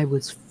when I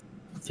was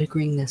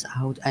figuring this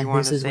out, You and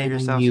wanted this to is save when I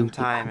yourself knew some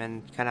time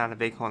and cut out a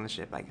big hole in the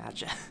ship. I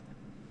gotcha.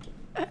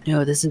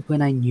 no, this is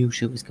when I knew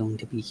she was going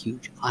to be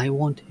huge. I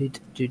wanted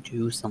to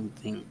do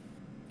something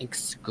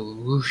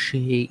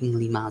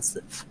excruciatingly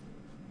massive,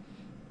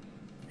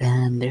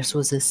 and this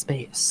was this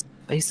space.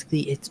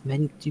 Basically, it's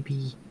meant to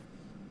be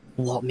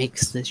what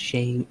makes this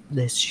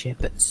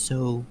ship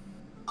so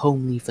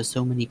homely for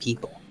so many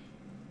people.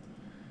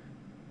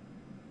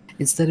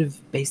 Instead of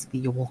basically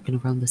you're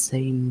walking around the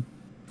same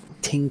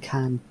tin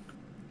can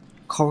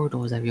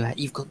corridors everywhere,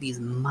 you've got these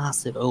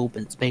massive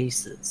open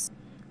spaces.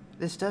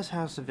 This does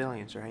house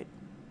civilians, right?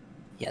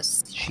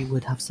 Yes, she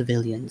would have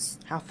civilians.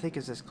 How thick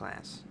is this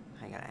glass?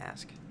 I gotta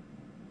ask.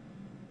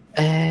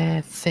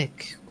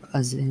 Thick,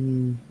 as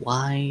in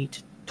wide,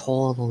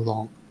 tall, or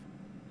long.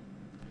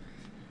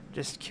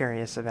 Just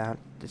curious about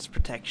its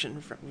protection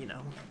from,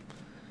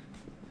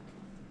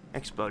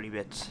 explodey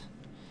bits.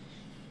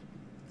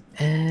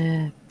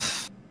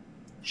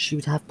 She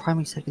would have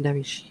primary,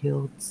 secondary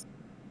shields,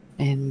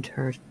 and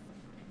her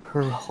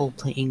hull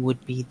plating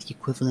would be the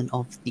equivalent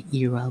of the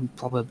era,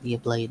 probably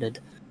ablated.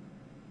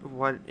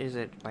 What is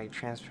it, like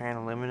transparent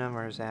aluminum,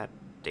 or is that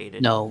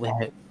dated? No,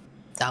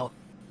 that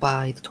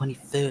by the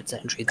 23rd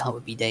century, that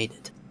would be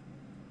dated.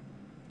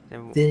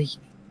 Then,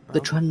 The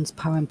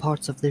transparent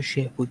parts of the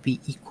ship would be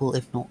equal,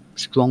 if not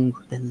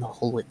stronger, than the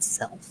hull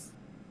itself,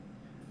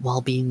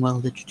 while being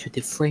welded to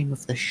the frame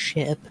of the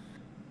ship.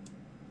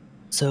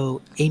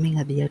 So aiming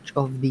at the edge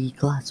of the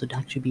glass would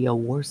actually be a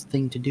worse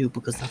thing to do,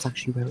 because that's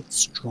actually where it's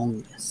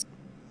strongest.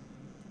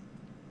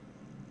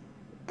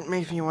 it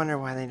makes me wonder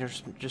why they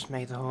just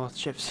made the whole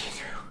ship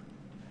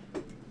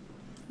see-through.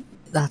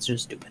 That's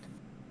just stupid.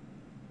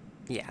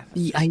 Yeah, that's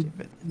just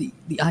stupid.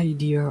 The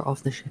idea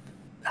of the ship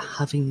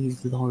having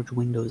these large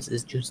windows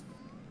is just,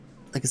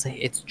 like I say,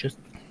 it's just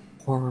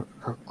for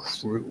her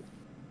crew.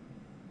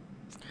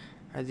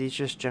 Are these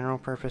just general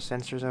purpose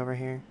sensors over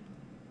here?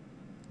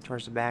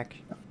 Towards the back?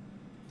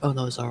 Oh,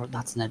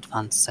 that's an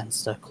advanced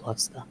sensor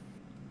cluster.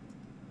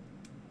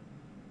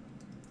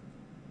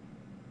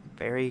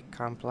 Very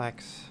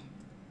complex.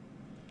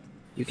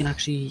 You can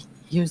actually,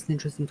 here's the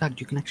interesting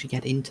fact, you can actually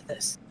get into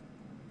this.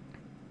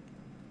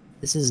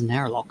 This is an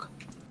airlock.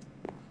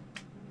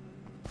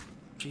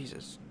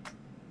 Jesus.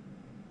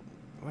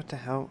 What the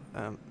hell?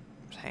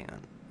 Hang on.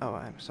 Oh,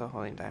 I'm still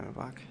holding Diamond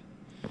Block.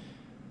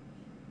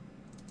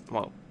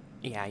 Well,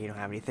 yeah, you don't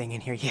have anything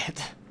in here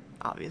yet,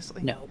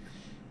 obviously. No.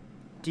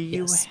 Do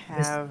you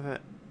have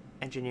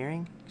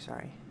engineering?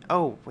 Sorry.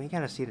 Oh, we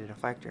gotta see the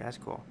deflector. That's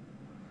cool.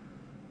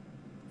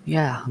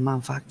 Yeah, matter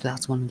of fact,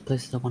 that's one of the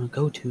places I want to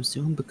go to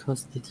soon,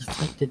 because the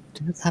deflector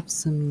does have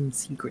some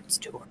secrets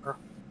to her.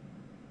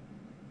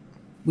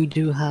 We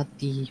do have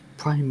the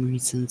primary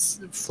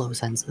flow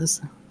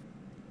sensors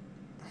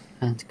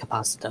and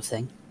capacitor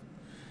thing.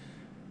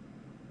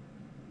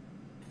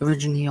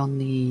 Originally on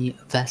the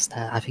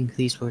Vesta, I think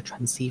these were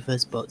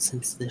transceivers, but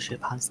since the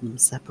ship has them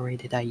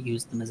separated, I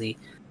used them as a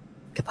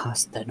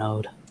capacitor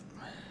node.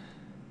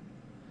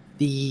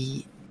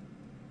 This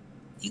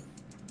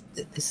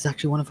is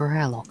actually one of our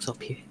airlocks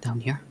down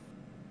here.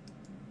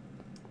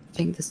 I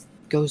think this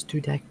goes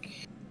to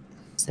deck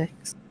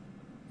 6.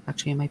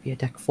 Actually, it might be a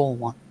deck 4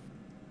 one.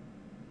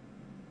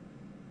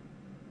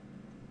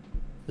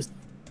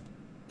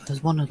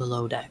 There's one of the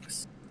low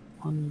decks.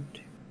 1,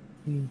 2,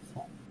 3,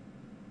 4.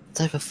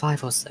 It's either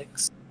 5 or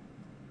 6. Is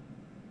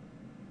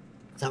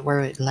that where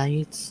it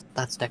lays?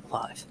 That's deck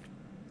 5.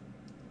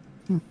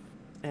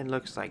 It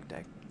looks like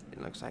deck.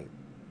 It looks like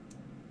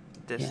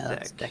this Yeah, deck.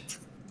 that's deck.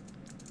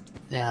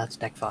 Yeah, that's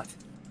deck 5.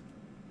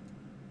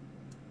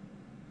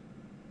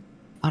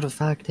 Matter of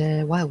fact,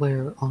 while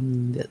we're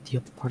on the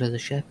upper part of the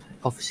ship,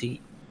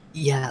 obviously,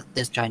 yeah,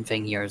 this giant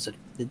thing here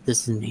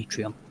this is an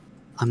atrium.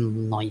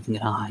 I'm not even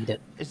gonna hide it.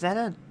 Is that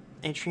an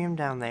atrium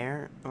down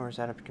there, or is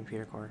that a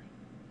computer core?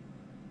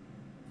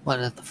 What,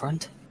 at the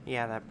front?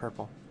 Yeah, that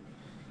purple.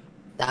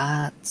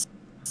 That's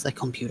a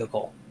computer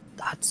core.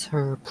 That's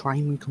her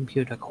primary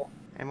computer core.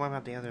 And what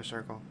about the other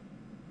circle?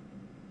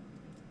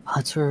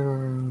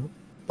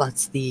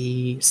 That's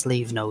the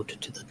slave node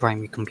to the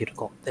primary computer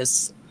core.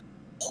 This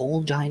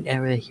whole giant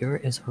area here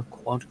is her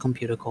quad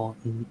computer core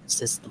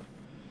system.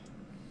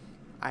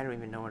 I don't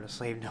even know what a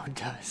slave node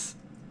does.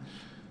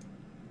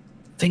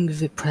 Think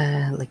of it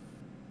like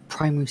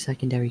primary,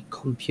 secondary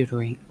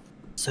computering.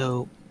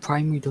 So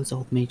primary does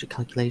all the major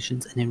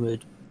calculations, and it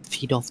would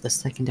feed off the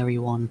secondary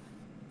one,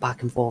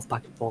 back and forth,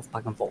 back and forth,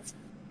 back and forth.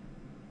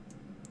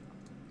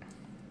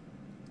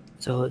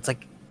 So it's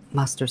like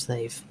master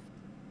slave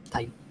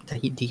type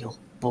deal,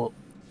 but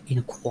in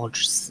a quad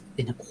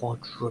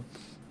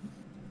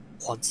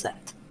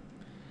set.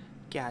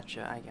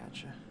 Gotcha, I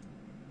gotcha.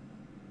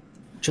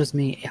 Trust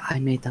me, I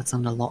made that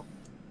sound a lot.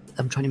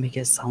 I'm trying to make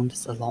it sound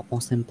a lot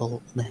more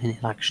simple than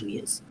it actually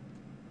is.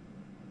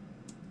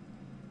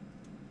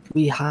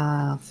 We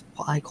have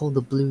what I call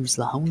the Blues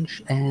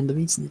Lounge, and the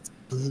reason it's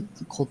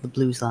called the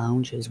Blues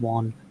Lounge is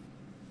one,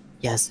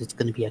 yes, it's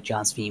going to be a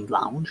jazz-themed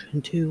lounge,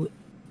 and two,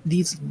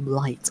 these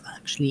lights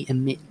actually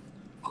emit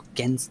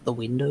against the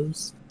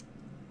windows.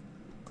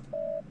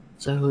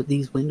 So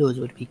these windows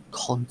would be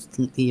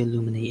constantly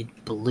illuminated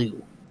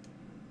blue.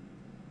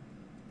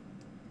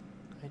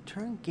 I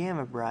turned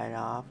Gamma Bright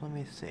off. Let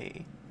me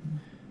see.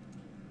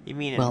 You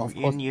mean Well,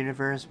 in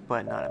universe,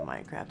 but not in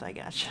Minecraft, I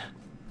gotcha.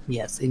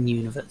 Yes, in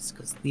universe,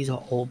 because these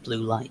are all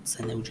blue lights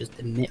and they will just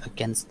emit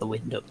against the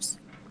windows.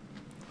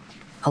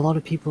 A lot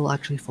of people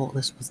actually thought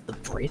this was the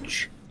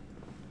bridge.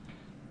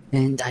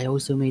 And I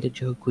also made a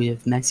joke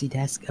with Messy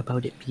Desk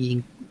about it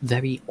being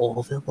very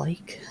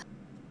Orville-like.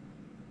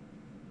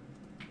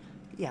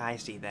 Yeah, I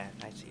see that.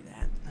 I see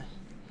that.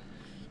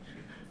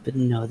 But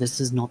no,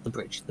 this is not the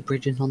bridge. The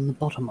bridge is on the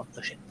bottom of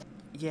the ship.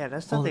 Yeah,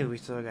 that's something we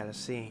still gotta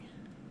see.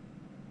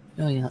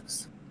 Oh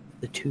yes,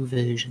 the two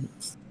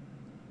versions.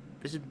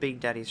 This is Big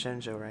Daddy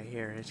Shenzo right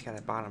here. It's got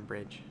a bottom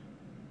bridge.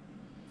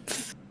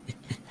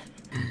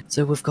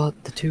 So we've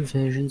got the two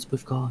versions.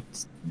 We've got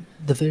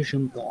the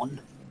version 1,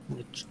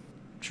 which...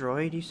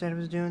 Droid, you said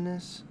was doing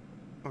this?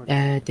 Or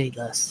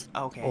Dateless.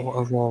 Okay.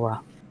 Or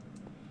Aurora.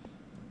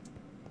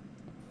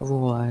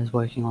 Aurora is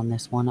working on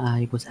this one.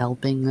 I was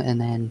helping,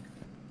 and then...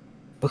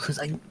 because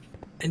I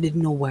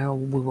didn't know where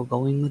we were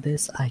going with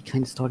this, I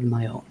kind of started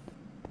my own.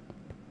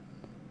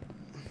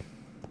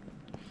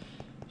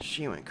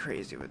 She went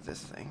crazy with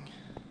this thing.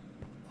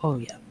 Oh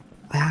yeah.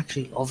 I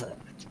actually love it.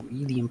 It's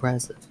really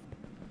impressive.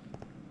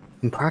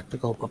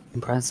 Impractical, but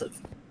impressive.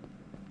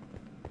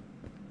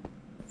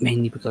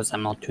 Mainly because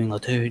I'm not doing the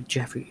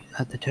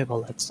turbo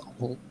lifts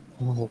all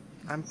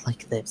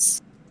like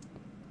this.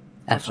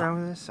 What's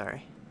wrong with this?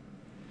 Sorry.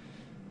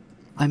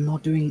 I'm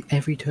not doing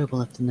every turbo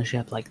lift in the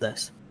ship like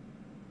this.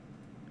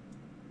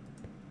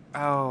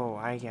 Oh,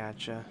 I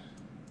gotcha.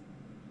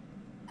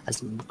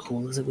 As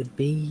cool as it would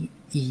be,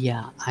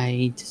 yeah,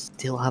 I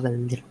still have a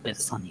little bit of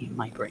sunny in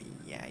my brain.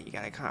 Yeah, you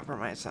gotta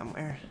compromise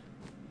somewhere.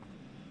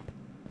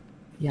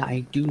 Yeah, I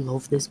do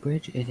love this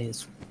bridge. It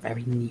is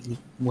very neatly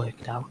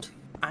worked out.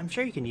 I'm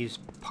sure you can use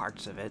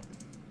parts of it.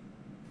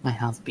 I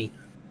have been.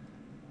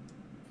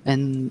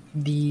 And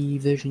the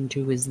version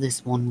 2 is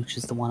this one, which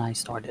is the one I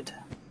started.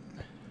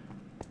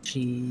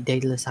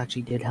 Daedalus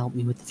actually did help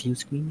me with the view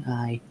screen.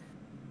 I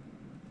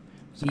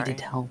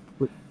needed help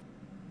with...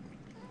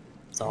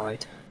 It's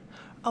alright.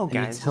 Oh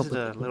guys, this is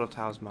a Little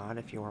Tiles mod,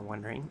 if you were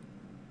wondering.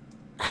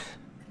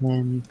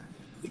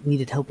 It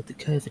needed help with the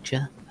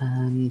curvature,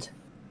 and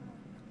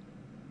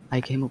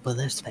I came up with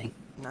this thing.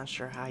 Not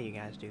sure how you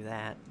guys do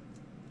that.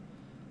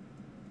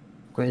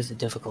 Where is the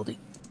difficulty?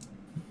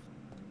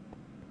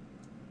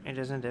 It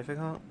isn't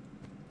difficult?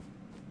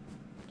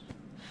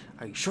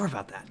 Are you sure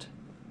about that?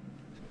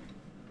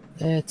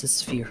 It's a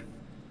sphere.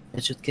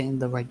 It's just getting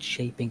the right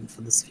shaping for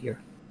the sphere.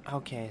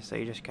 Okay, so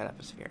you just cut up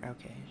a sphere.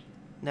 Okay.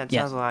 That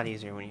sounds a lot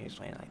easier when you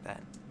explain it like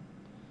that.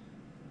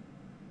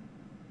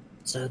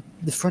 So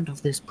the front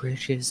of this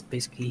bridge is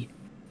basically...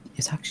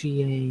 it's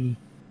actually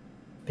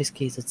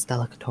basically it's a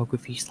stellar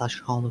cartography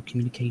 / hollow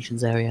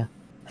communications area.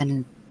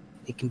 And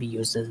it can be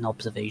used as an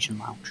observation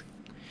lounge.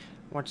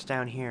 What's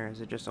down here?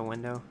 Is it just a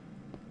window?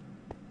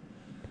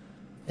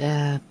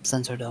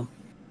 Sensor dome.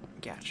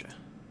 Gotcha.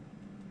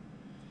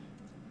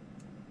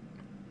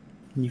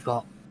 And you've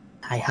got...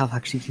 I have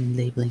actually been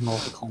labeling all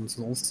the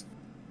consoles.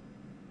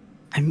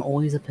 I'm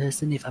always a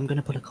person, if I'm going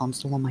to put a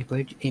console on my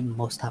bridge, it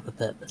must have a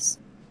purpose.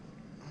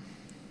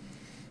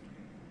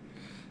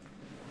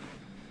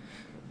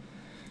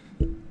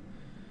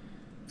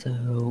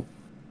 So,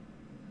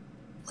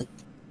 like,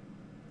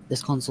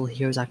 this console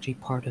here is actually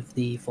part of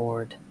the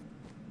forward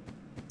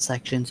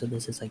section, so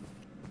this is like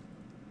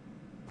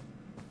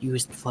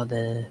used for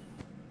the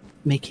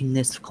making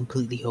this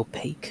completely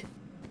opaque.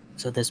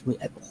 So this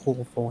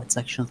whole forward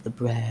section of the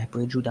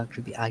bridge would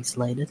actually be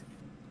isolated.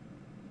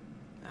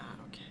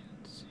 Okay,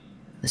 let's see.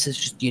 This is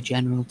just your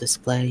general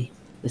display.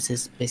 This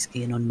is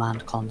basically an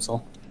unmanned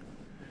console.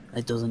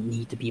 It doesn't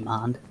need to be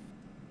manned.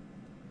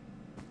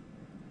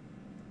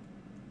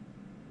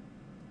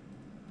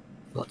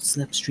 We've got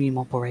slipstream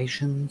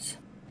operations,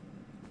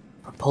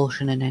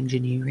 propulsion and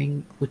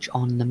engineering, which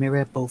on the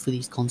mirror, both of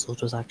these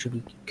consoles was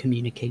actually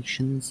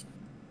communications,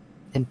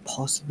 and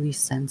possibly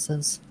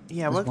sensors.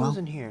 Yeah, what goes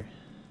in here?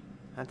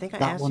 I think I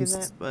asked you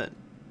that, but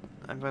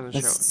I wasn't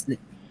sure.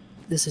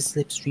 This is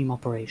slipstream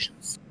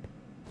operations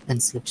and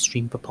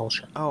slipstream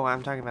propulsion. Oh,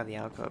 I'm talking about the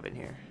alcove in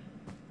here.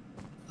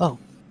 Oh,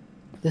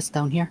 this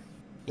down here?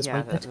 This Yeah,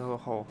 white the bit? little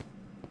hole.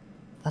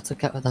 That's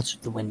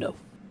the window.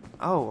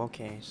 Oh,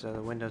 okay. So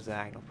the window's the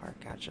diagonal part.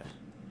 Gotcha.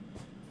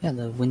 Yeah,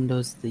 the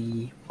window's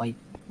the white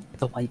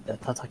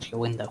bit. That's actually a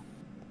window.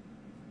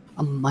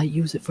 I might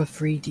use it for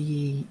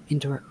 3D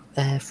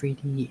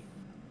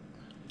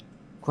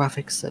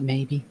graphics,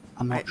 maybe.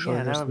 I'm not sure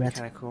Yeah, that just would be yet.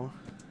 kind of cool.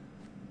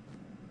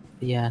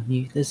 But yeah,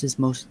 this is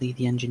mostly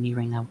the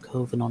engineering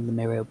alcove, and on the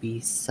mirror will be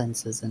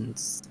sensors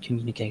and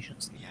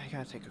communications. Yeah, I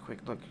gotta take a quick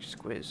look,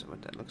 squiz,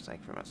 what that looks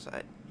like from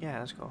outside. Yeah,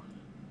 that's cool.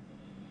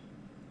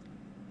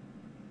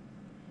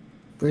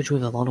 Bridge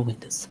with a lot of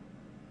windows.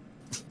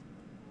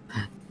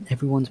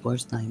 Everyone's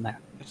worst nightmare.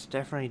 It's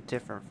definitely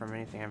different from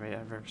anything I've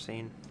ever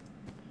seen.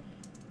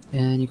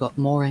 And you got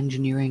more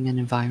engineering and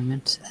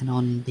environment, and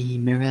on the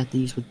mirror,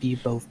 these would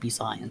both be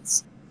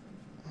science.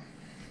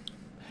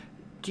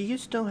 Do you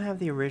still have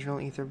the original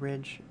Aether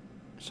bridge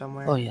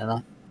somewhere? Oh yeah,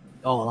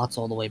 that's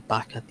all the way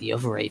back at the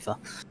other Aether.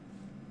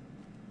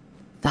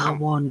 That Um,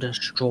 one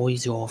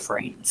destroys your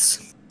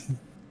frames.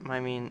 I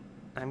mean,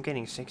 I'm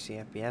getting 60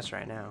 FPS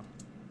right now.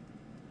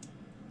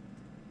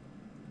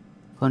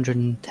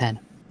 110.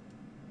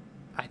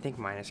 I think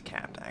mine is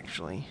capped,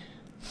 actually.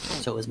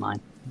 So is mine.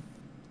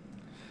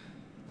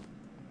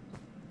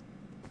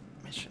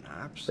 Mission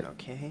ops,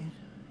 okay.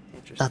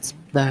 Interesting. That's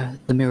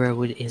the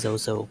mirror is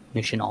also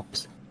mission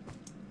ops.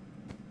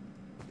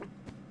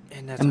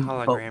 And that's a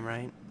hologram,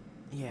 right?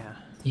 Yeah.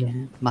 Yeah,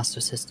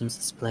 master systems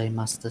display,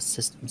 master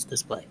systems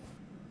display.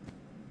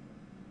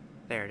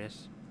 There it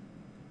is.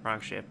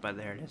 Wrong ship, but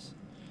there it is.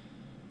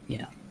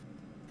 Yeah.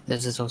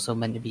 This is also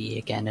meant to be,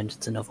 again, and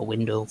it's another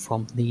window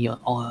from the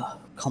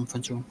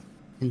conference room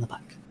in the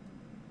back.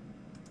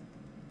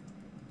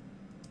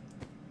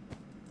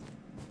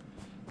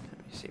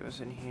 Let me see what's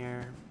in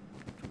here.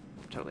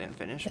 Totally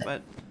unfinished,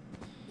 but...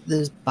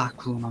 This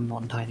back room, I'm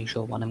not entirely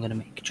sure what I'm going to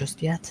make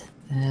just yet.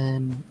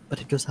 But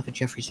it does have a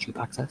Jeffrey's tube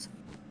access.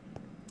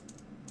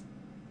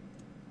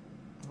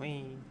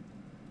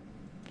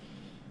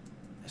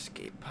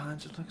 Escape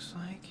pods, it looks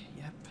like.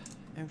 Yep.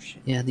 Oh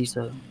shit. Yeah, these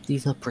are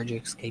bridge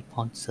escape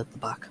pods at the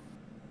back.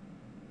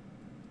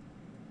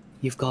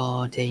 You've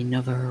got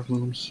another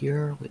room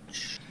here,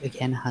 which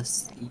again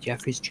has the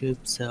Jeffrey's tube,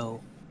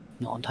 so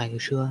not entirely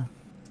sure.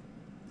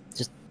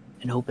 Just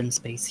an open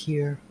space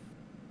here.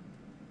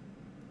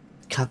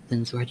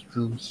 Captain's ready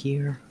room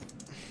here.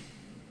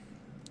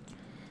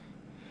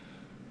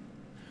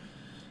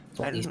 That's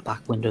all these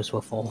back windows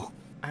were for.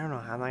 I don't know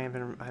how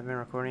long I've been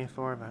recording it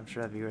for, but I'm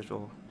sure the viewers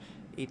will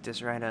eat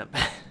this right up.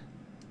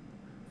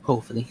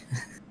 Hopefully.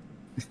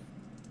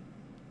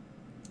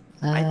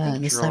 I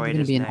think this droid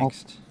is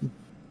next.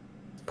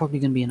 Probably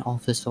gonna be an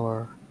office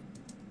or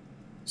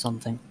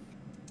something.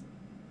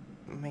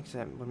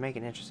 Would make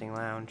an interesting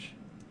lounge.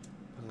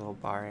 A little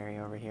bar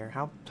area over here.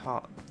 How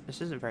tall?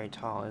 This isn't very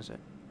tall, is it?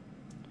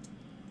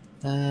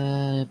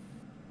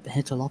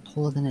 It's a lot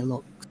taller than it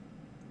looks.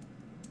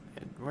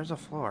 Where's the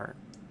floor?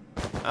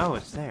 Oh,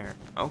 it's there.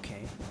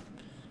 Okay.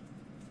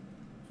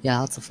 Yeah,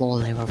 that's the floor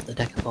layer of the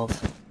deck above.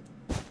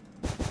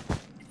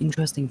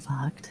 Interesting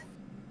fact,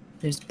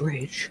 this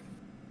bridge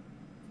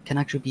can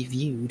actually be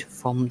viewed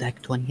from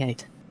deck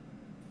 28.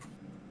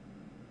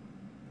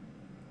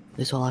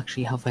 This will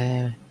actually have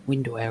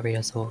window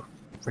areas or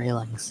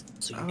railings,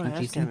 so you can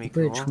actually see the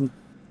bridge from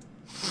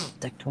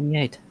deck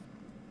 28.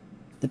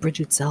 The bridge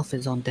itself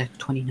is on deck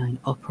 29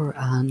 upper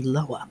and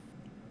lower.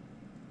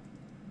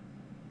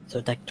 So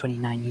deck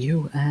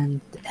 29U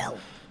and L.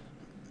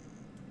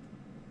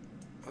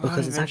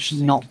 Because it's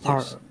actually not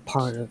part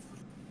of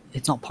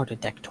it's not part of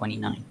deck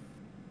 29.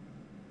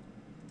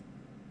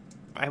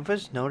 I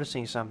was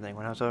noticing something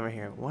when I was over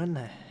here. What in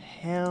the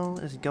hell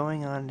is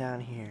going on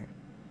down here?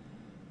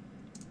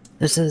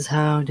 This is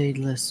how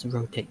Daedalus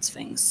rotates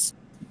things.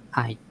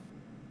 I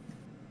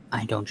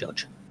don't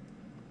judge.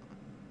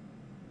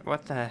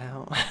 What the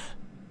hell?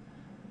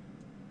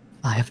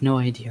 I have no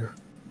idea.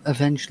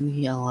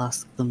 Eventually I'll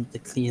ask them to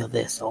clear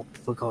this up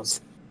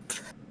because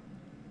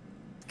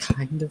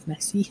kind of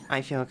messy.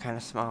 I feel kind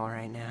of small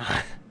right now.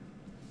 I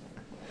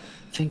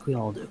think we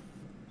all do.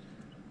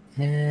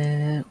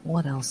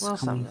 What else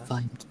can we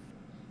find?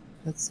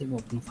 Let's see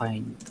what we can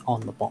find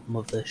on the bottom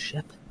of the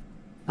ship.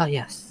 Ah,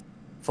 yes.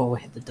 Before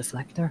we hit the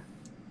deflector.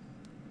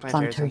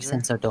 Planetary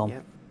sensor dome.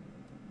 Yep.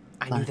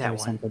 I knew that one.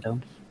 Sensor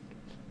dome.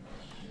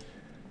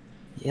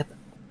 Yep.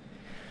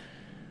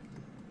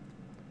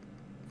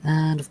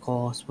 And of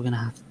course, we're gonna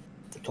have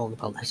to talk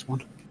about this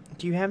one.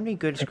 Do you have any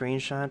good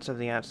screenshots of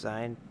the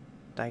outside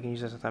that I can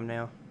use as a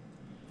thumbnail?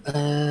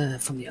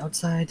 From the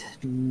outside,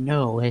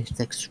 no. It's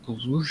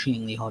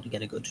excruciatingly hard to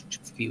get a good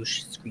view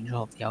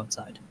screenshot of the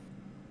outside.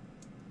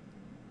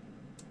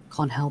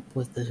 Can't help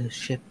with the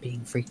ship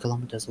being 3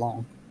 kilometers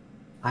long.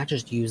 I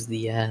just use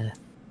the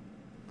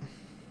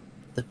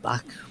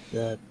back,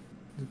 the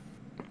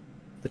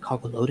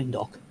cargo loading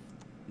dock.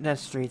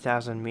 That's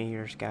 3,000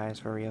 meters, guys,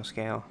 for real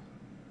scale.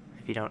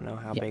 If you don't know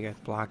how big a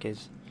block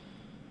is.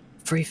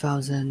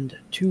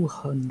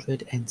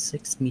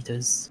 3,206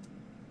 meters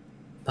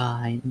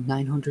by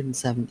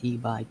 970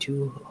 by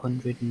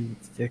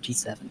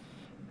 237.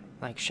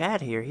 Like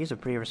Shad here, he's a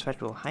pretty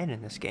respectable height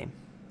in this game.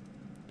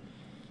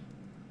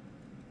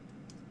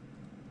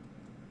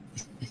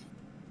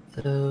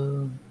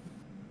 So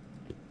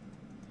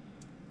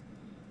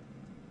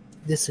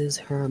this is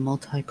her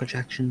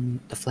multi-projection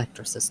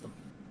deflector system.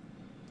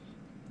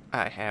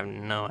 I have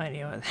no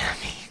idea what that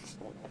means.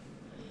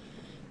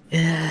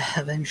 Yeah,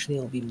 eventually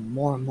it'll be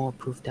more and more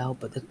proofed out,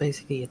 but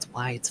basically it's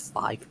why it's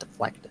 5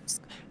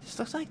 deflectors. This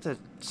looks like the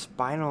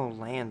spinal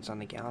lands on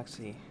the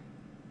Galaxy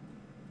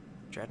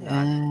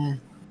Dreadnought.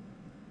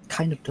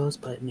 Kind of does,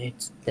 but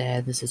it's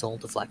there. This is all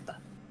deflector.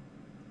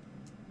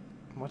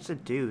 What's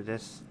it do?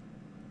 This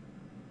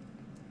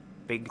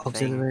big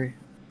Auxiliary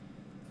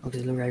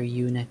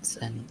units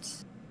and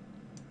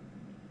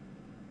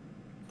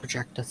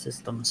projector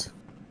systems.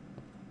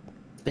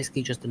 It's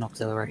basically just an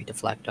auxiliary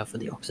deflector for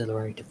the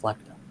auxiliary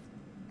deflector.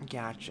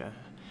 Gotcha.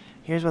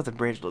 Here's what the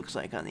bridge looks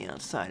like on the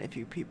outside, if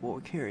you people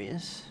were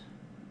curious.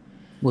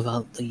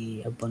 Without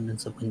the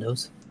abundance of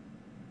windows.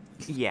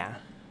 Yeah.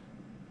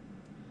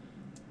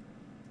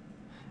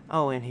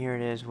 Oh, and here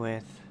it is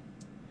with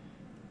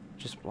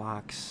just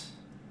blocks.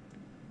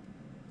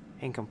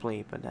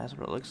 Incomplete, but that's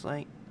what it looks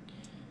like.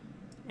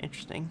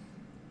 Interesting.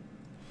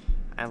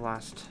 I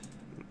lost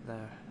the...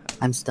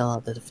 I'm still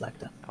at the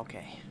deflector.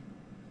 Okay.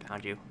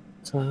 Found you.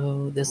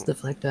 So this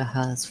deflector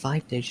has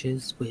 5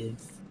 dishes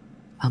with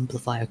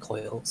amplifier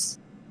coils.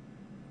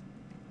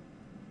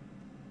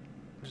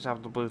 Is that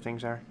what the blue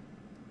things are?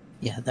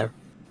 Yeah, they're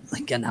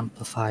like an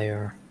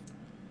amplifier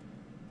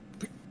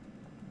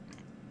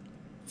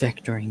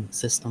vectoring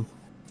system.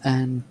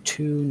 And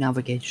 2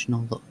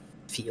 navigational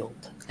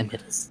field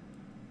emitters.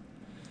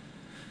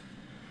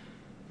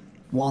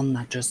 One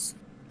that just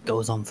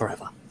goes on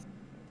forever.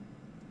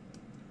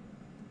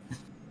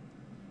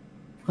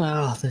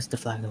 Well, this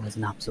deflector was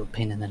an absolute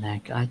pain in the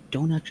neck. I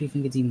don't actually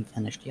think it's even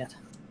finished yet.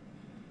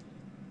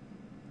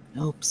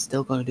 Nope,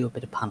 still gotta do a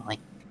bit of paneling.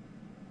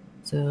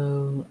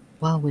 So,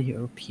 while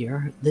we're up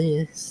here,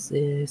 this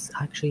is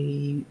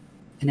actually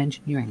an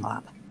engineering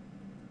lab.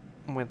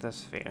 With the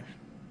sphere.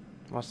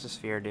 What's the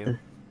sphere do?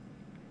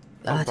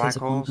 That black is a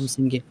holes?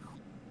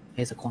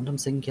 quantum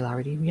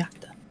singularity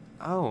reactor.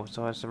 Oh,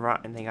 so it's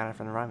and they got it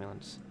from the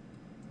Romulans.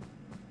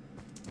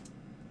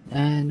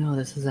 No,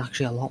 this is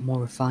actually a lot more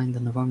refined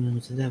than the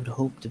Romulans had ever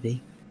hoped to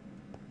be.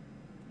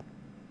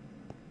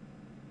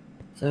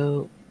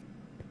 So,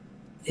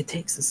 it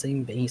takes the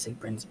same basic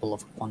principle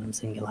of a quantum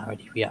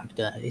singularity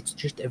reactor. It's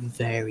just a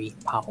very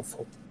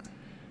powerful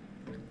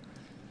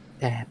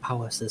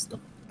power system.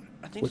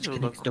 I think which it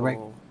would look connects direct.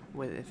 cool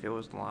with if it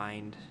was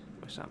lined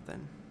with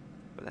something,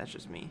 but that's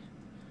just me.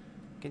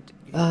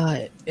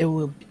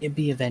 It'd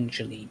be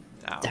eventually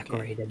okay.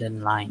 decorated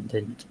and lined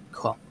and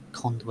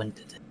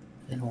conduited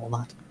and all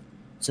that.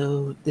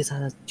 So this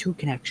has 2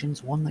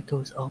 connections, one that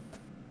goes up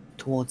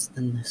towards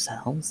the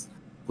nacelles,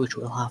 which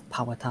will have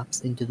power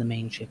taps into the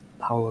main ship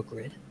power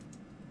grid,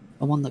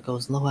 and one that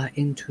goes lower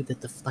into the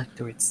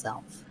deflector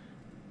itself.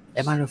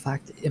 As a matter of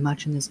fact,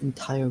 imagine this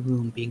entire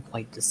room being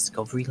quite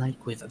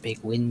Discovery-like, with a big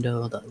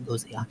window that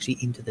goes actually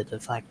into the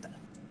deflector.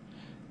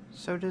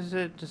 So does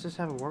this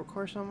have a warp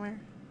core somewhere?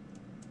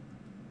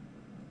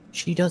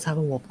 She does have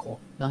a warp core.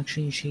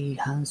 Actually, she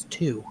has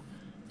 2.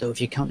 Though if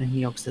you count in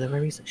the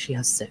auxiliaries, she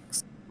has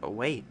 6. But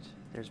wait,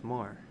 there's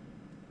more.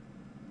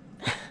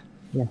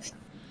 Yes.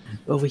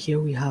 Over here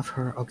we have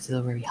her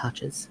auxiliary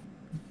hatches.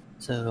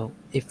 So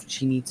if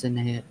she needs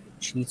to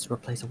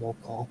replace a warp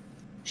core,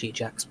 she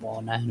ejects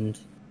one, and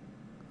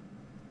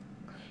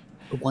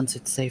once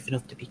it's safe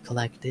enough to be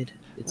collected,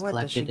 it's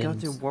collected. Does she go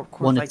through warp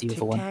cores one like of the Tic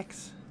other one.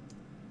 Tacs?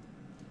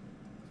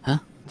 Huh?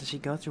 Does she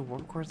go through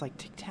warp cores like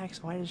Tic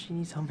Tacs? Why does she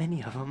need so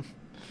many of them?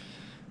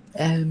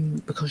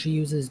 Because she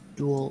uses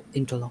dual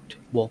interlocked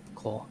warp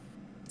core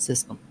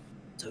system.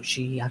 So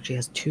she actually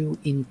has 2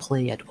 in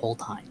play at all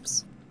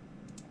times.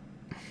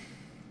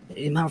 As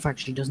a matter of fact,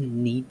 she doesn't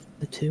need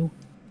the 2.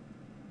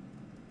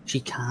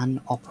 She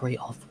can operate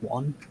off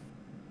 1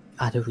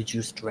 at a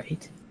reduced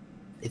rate.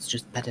 It's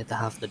just better to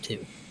have the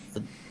 2,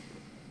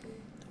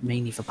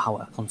 mainly for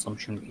power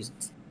consumption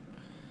reasons.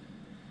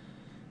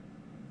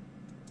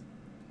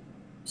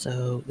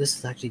 So this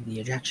is actually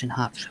the ejection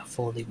hatch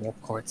for the warp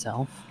core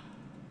itself.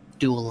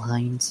 Dual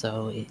line,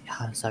 so it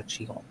has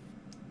actually got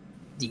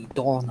the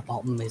door on the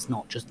bottom is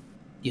not just,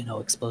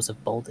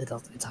 explosive bolt,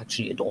 it's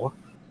actually a door.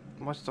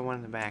 What's the one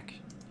in the back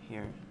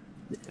here?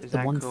 Is the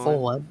that one cool?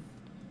 forward,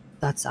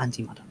 that's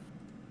antimatter.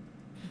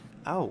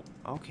 Oh,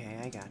 okay,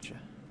 I gotcha.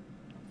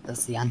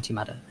 That's the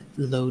antimatter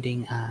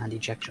loading and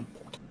ejection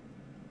port.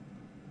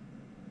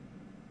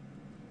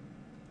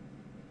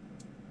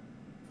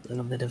 A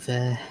little bit of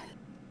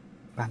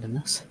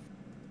randomness.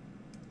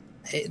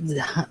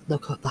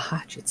 The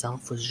hatch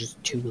itself was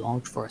just too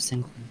large for a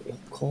single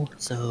warp core,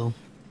 so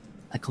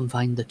I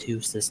combined the 2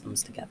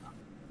 systems together.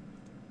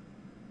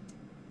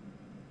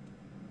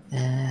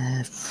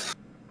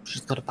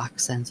 She's got a back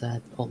sensor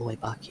all the way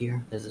back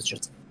here. This is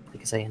just,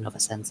 like I say, another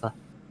sensor.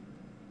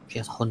 She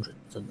has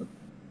hundreds of them.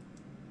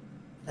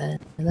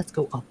 Let's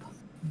go up.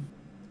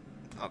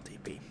 I'll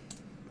TP.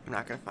 I'm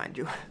not gonna find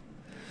you.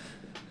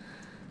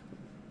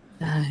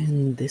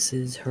 And this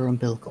is her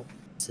umbilical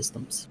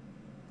systems.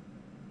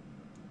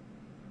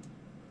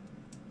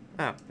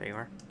 Oh, there you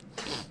are.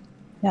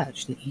 Yeah,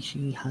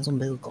 she has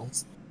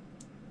umbilicals.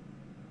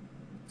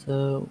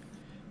 So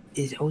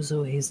it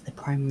also is the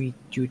primary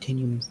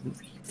deuterium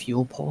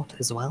fuel port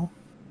as well.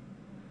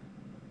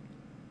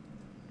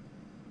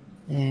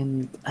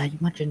 And I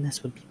imagine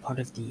this would be part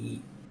of the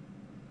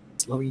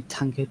slurry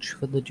tankage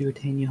for the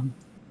deuterium.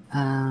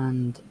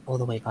 And all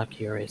the way back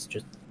here is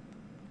just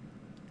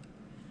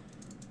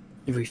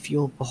the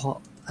refuel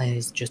port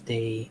is just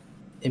a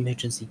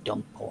emergency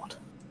dump port.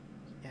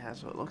 Yeah,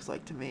 that's what it looks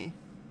like to me.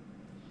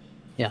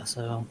 Yeah,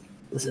 so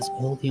this is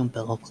all the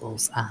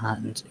umbilicals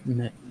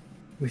and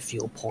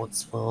refuel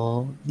ports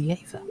for the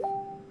Aether.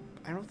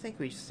 I don't think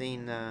we've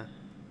seen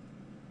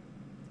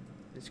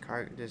this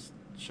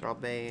shuttle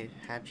bay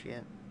hatch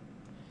yet.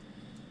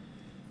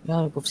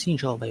 Yeah, we've seen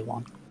Shuttle Bay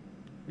 1.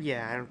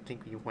 Yeah, I don't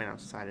think we went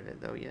outside of it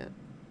though yet.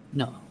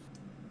 No.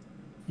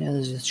 Yeah,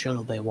 there's just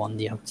Shuttle Bay 1,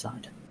 the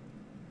outside.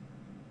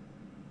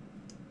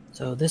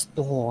 So this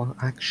door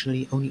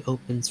actually only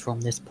opens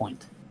from this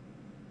point.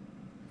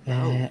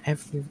 Oh.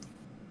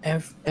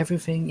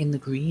 Everything in the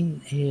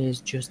green is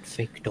just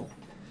fake door.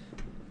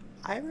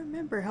 I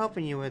remember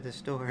helping you with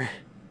this door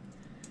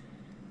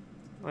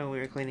when we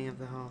were cleaning up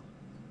the hall.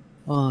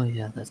 Oh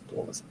yeah, this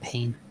door was a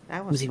pain. That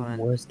It was was even fun.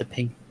 worse, the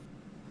pain.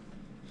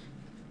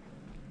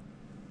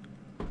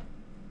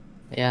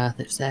 Yeah,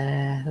 this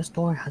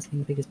door has been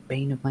the biggest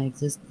bane of my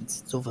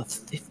existence. It's over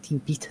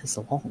 15 meters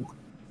long.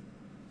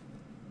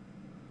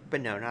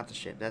 But no, not the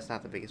ship. That's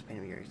not the biggest pain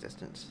of your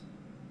existence.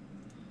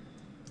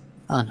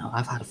 Oh no,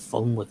 I've had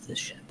fun with this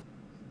ship.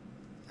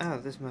 Oh,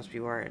 this must be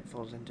where it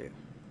falls into.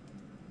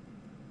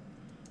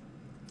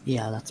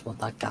 Yeah, that's what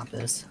that gap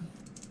is.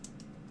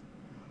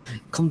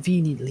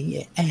 Conveniently,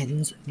 it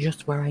ends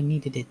just where I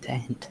needed it to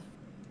end.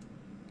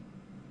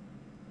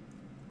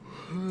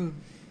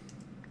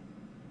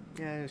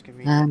 Yeah, it was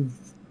convenient.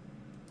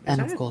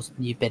 And of course,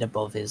 the bit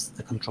above is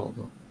the control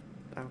room.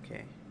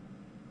 Okay.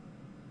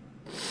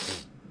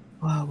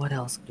 Well, what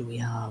else do we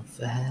have?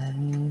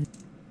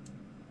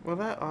 What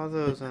about all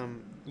those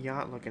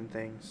yacht-looking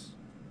things?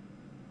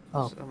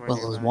 Oh, Somewhere well,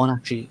 there's nearby. one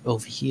actually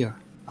over here.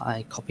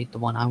 I copied the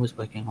one I was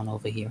working on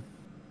over here.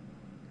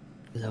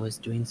 Because I was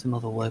doing some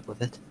other work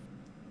with it.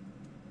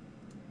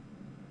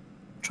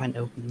 Trying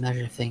to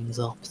measure things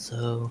up,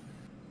 so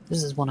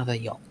this is one of our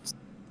yachts.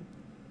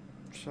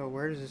 So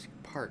where does this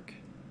park?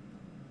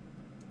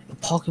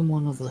 Parking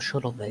one of the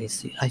shuttle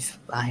bays.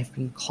 I've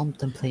been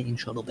contemplating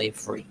Shuttle Bay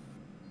 3.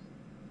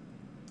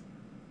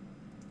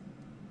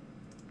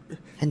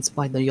 Hence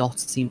why the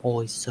yachts seem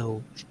always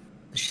so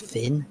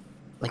thin,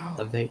 like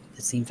they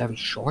seem very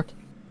short.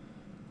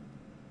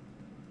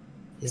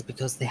 Is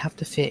because they have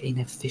to fit in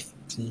a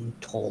 15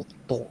 tall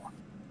door.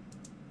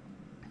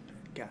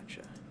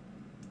 Gotcha.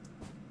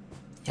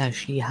 Yeah,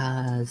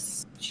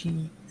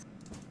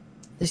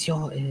 this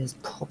yacht is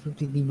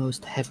probably the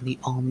most heavily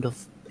armed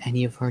of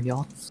any of her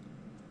yachts.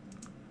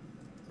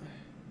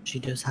 She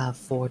does have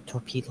 4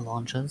 torpedo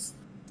launchers,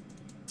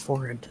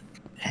 4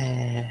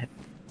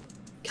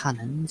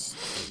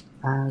 cannons,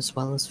 as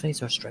well as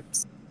phaser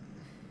strips.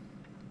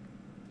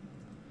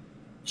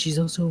 She's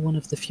also one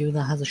of the few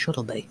that has a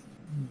shuttle bay.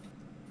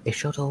 A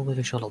shuttle with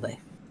a shuttle bay.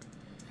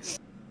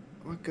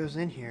 What goes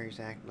in here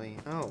exactly?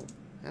 Oh,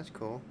 that's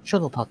cool.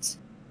 Shuttle pods.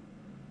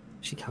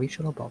 She carries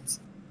shuttle pods.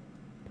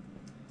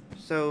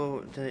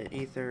 So the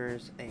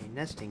Aether's a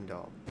nesting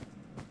doll.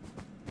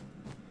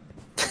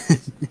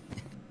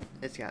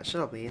 It's got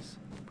shuttle bays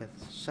with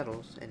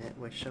shuttles in it,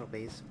 with shuttle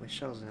bays with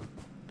shuttles in them.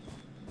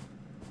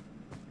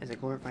 It's a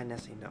glorified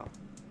nesting doll,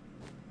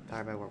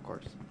 powered by warp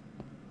cores.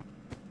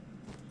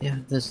 Yeah,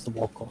 this is the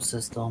warp core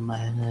system.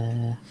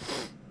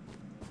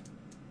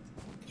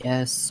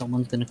 Yes,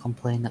 someone's gonna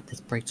complain that this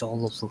breaks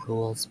all of the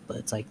rules, but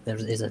it's like there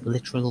is a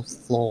literal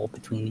flaw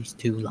between these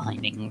 2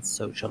 linings,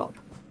 so shut up.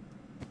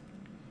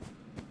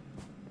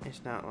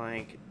 It's not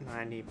like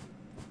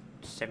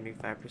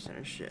 75%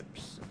 of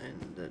ships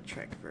in the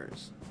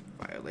Trekverse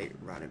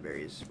violate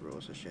Roddenberry's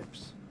rules of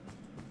ships.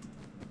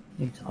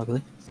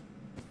 Exactly.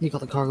 You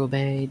got the cargo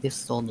bay,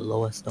 this is all the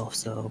lower stuff,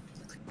 so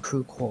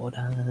crew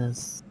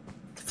quarters,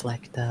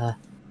 deflector,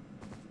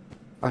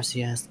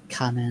 RCS,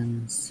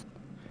 cannons.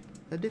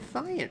 The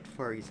Defiant,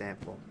 for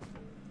example.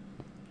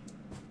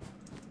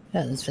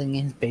 Yeah, this thing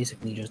is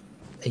basically just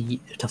a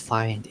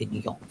Defiant in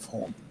yacht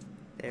form.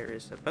 There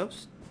is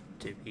supposed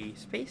to be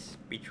space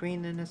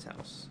between the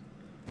nacelles,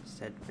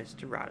 said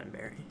Mr.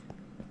 Roddenberry.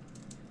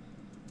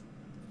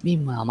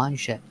 Meanwhile, my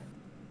ship.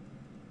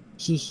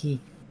 Hee,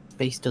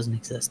 space doesn't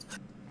exist.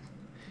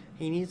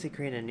 He needs to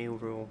create a new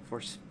rule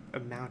for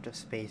amount of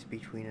space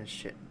between a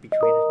ship,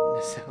 between the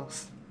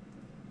nacelles.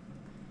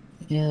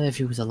 Yeah, if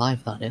he was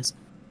alive, that is.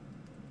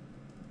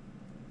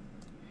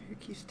 Who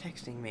keeps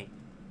texting me?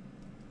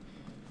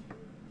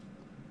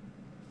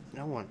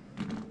 No one.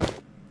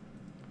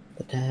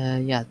 But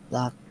yeah,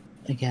 that,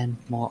 again,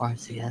 more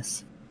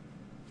RCS.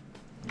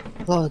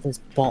 A lot of this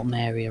bottom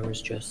area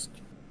is just...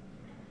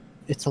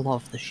 It's a lot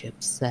of the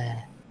ships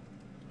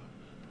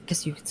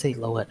guess you could say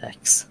lower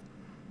decks.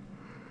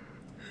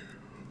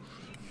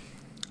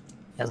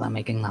 Yes, I'm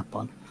making that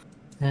pun.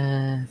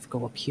 If we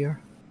go up here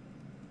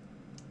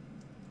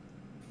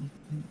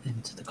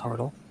into the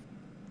corridor.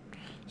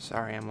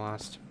 Sorry, I'm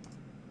lost.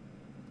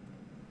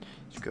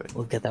 It's good.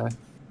 We'll get there.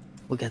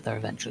 We'll get there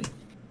eventually.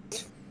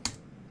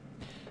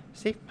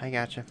 See, I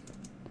gotcha.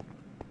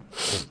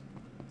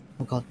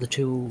 We've got the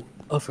two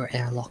other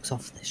airlocks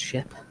off this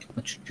ship,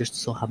 which just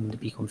so happen to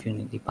be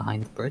conveniently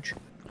behind the bridge.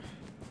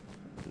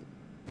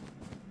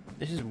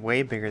 This is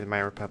way bigger than my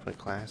Republic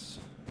class.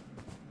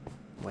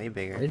 Way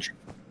bigger. Bridge?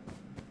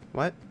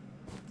 What?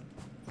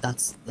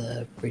 That's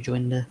the bridge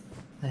window.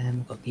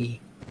 We've got the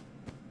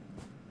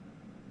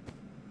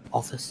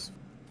office,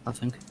 I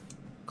think.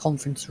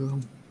 Conference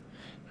room.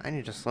 I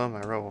need to slow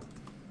my roll.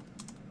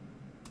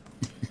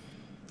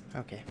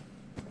 Okay.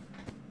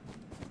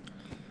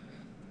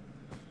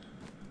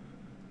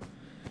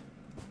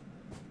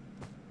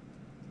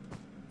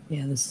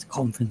 Yeah, this is the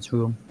conference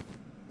room.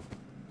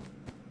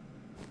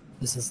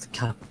 This is the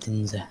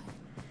captain's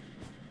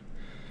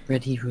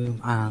ready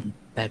room and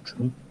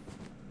bedroom.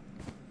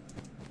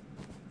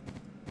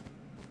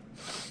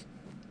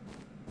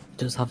 It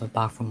does have a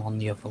bathroom on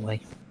the other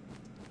way.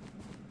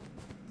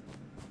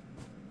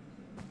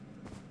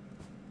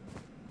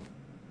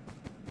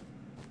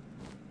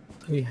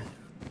 Oh yeah.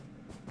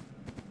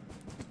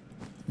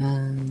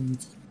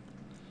 And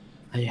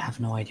I have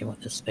no idea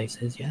what this space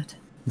is yet.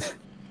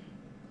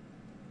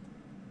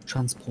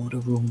 Transporter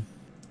room.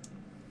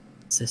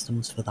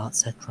 Systems for that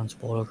set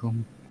transporter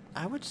room.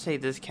 I would say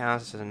this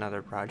counts as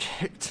another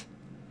project.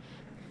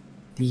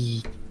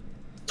 The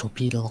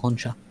torpedo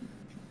launcher.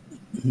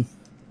 Oh,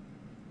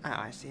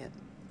 I see it.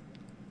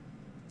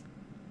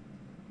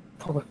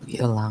 Probably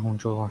a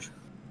lounge or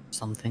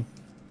something.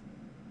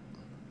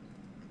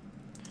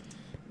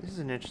 This is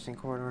an interesting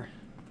corridor.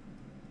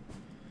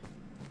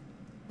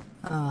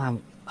 I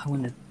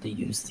wanted to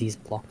use these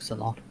blocks a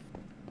lot.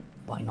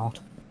 Why not?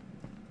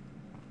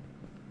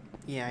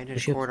 Yeah, I did The a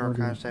ship's corridor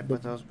already- concept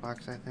with those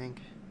blocks, I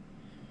think.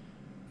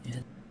 Yeah,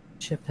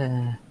 ship's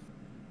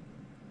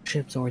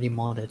already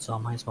modded, so I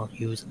might as well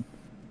use them.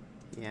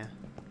 Yeah.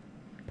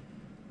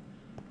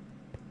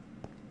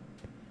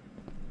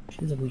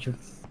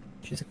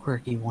 She's a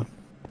quirky one.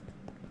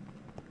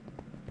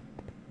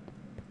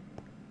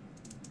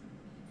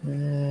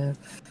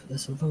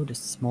 There's a load of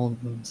small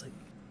rooms like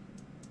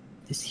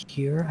this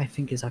here. I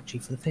think is actually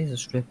for the phaser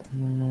strip.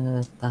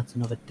 That's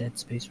another dead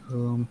space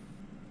room.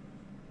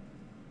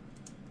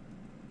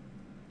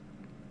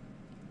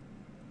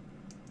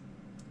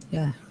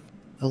 Yeah,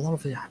 a lot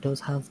of it does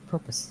have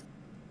purpose.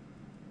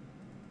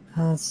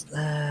 As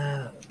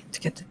to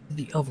get to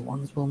the other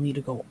ones, we'll need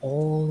to go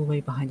all the way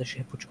behind the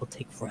ship, which will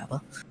take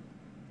forever.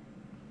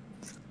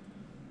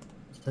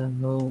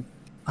 So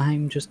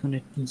I'm just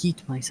gonna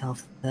yeet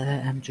myself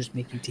there and just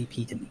make you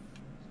TP to me.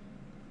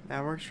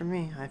 That works for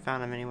me. I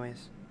found him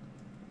anyways.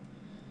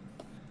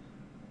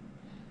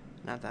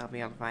 Not that I'll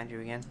be able to find you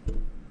again.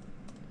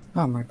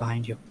 I'm right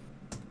behind you.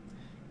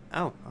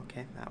 Oh,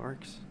 okay, that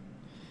works.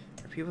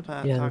 Are people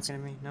Yeah, talking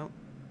to me? Nope.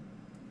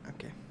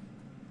 Okay.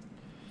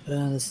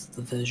 This is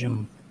the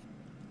version.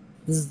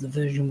 This is the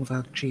version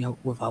without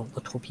without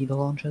the torpedo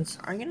launchers.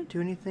 Are you gonna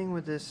do anything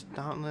with this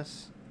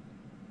Dauntless?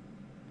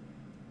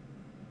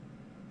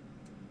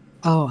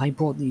 Oh, I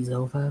brought these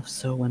over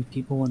so when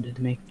people wanted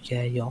to make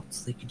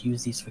yachts, they could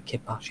use these for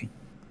kit bashing.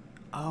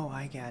 Oh,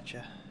 I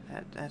gotcha.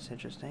 That's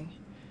interesting.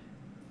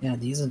 Yeah,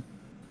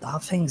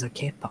 that thing's a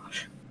kit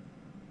bash.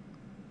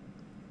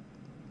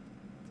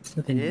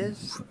 It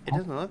is? It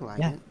doesn't look like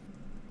yeah. it.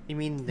 You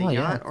mean the Oh,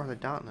 yeah. yacht or the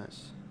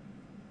Dauntless?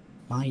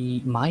 My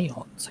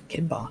yacht's a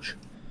kit bash.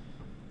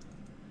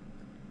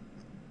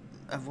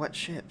 Of what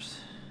ships?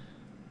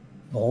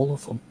 All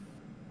of them.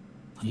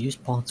 I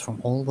used parts from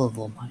all of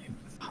them.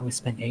 I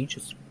spent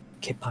ages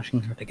kit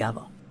bashing her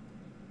together.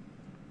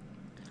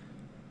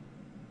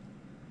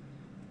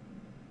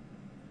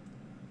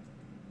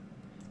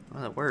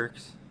 Well, it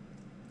works.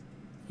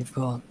 You've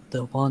got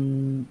the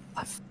one...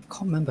 I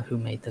can't remember who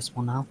made this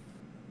one now.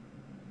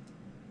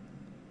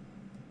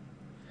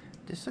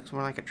 This looks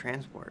more like a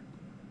transport.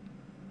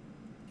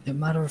 As a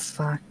matter of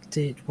fact,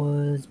 it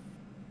was...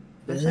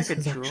 Looks this like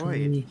a is droid.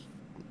 actually-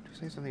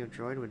 Looks like something a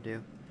droid would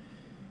do.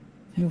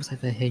 I think it was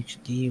either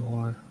HD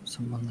or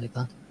someone like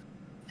that.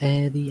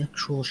 The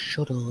actual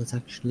shuttle is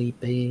actually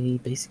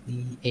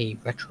basically a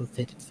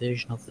retrofitted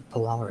version of the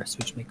Polaris,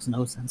 which makes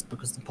no sense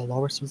because the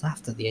Polaris was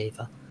after the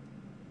Aether.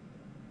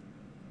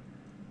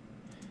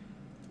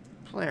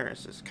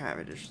 Polaris is kind of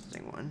an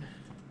interesting one.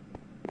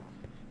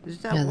 Is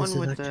that Yeah, this one is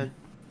with actually-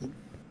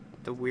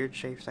 the weird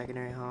shaped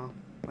secondary hull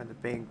with a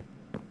big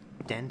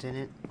dent in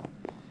it?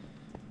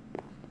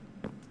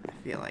 I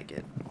feel like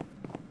it.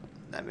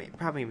 That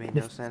probably made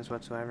no sense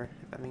whatsoever,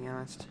 if I'm being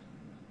honest.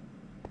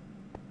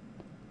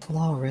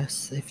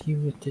 Polaris, if you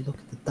were to look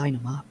at the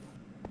Dynamap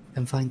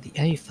and find the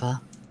Aether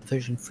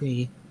version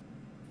 3,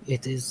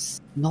 it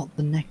is not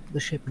the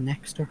ship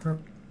next to her,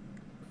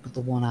 but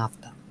the one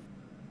after.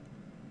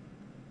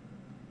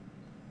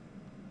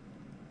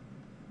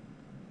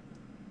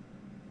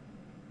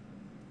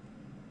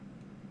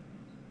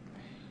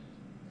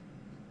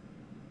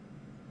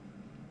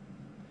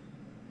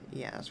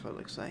 Yeah, that's what it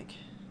looks like.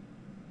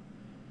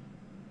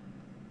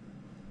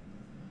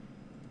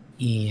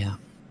 Yeah.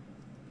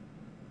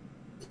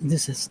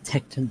 This is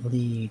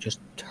technically just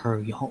her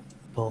yacht,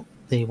 but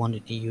they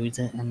wanted to use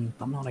it, and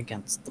I'm not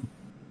against them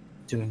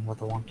doing what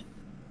they want.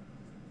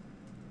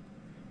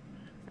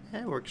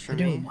 It works for I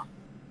me. do.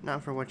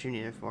 Not for what you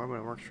need it for, but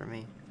it works for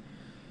me.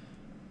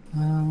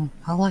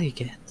 I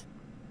like it.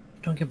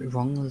 Don't get me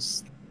wrong,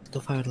 there's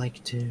stuff I would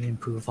like to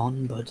improve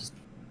on, but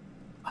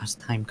as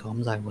time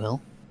comes, I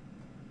will.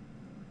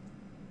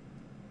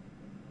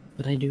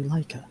 But I do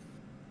like it.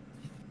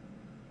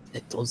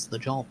 It does the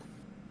job.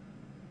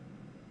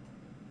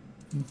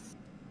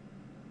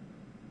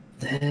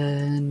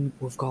 Then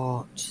we've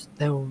got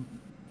the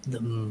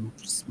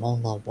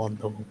smaller one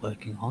that we're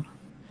working on.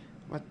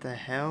 What the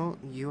hell?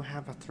 You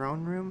have a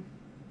throne room?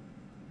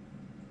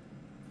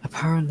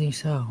 Apparently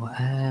so.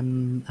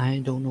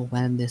 I don't know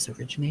when this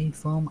originated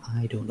from.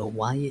 I don't know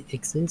why it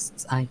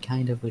exists. I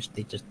kind of wish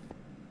they just...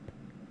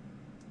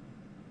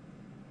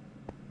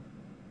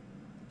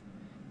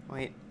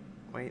 Wait.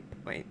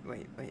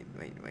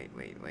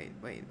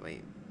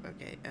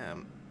 Okay,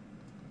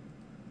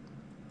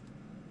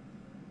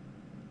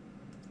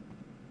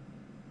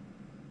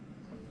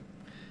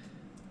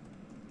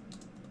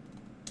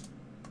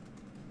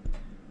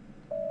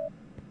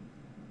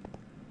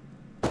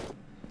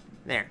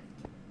 there.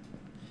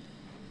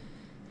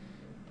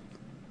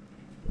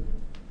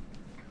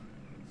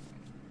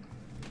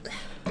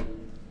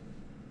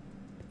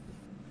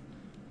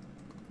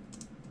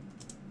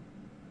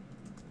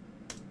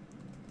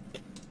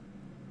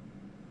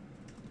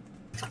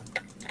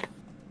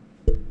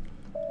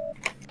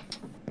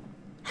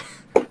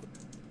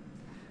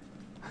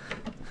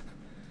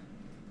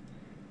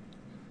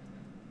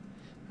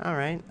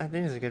 Alright, I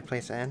think it's a good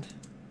place to end.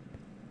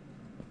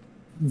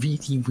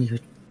 Really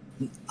weird.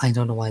 I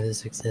don't know why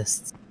this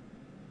exists.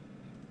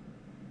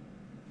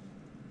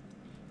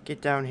 Get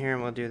down here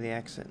and we'll do the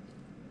exit.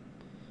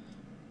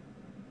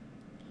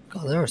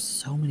 God, there are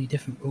so many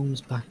different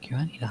rooms back here.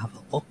 I need to have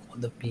a look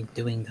what they've been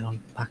doing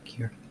down back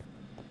here.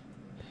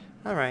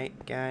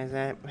 Alright, guys,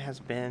 that has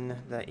been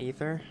the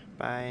Aether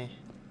by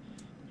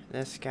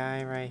this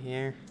guy right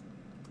here.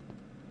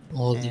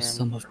 Or at least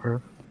some of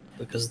her,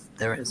 because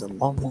there is a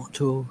lot more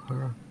to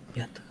her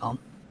yet to come.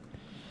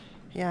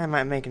 Yeah, I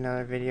might make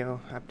another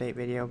video, update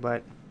video,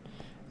 but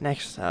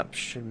next up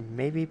should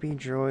maybe be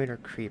Droid or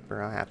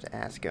Creeper. I'll have to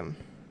ask him.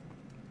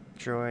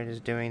 Droid is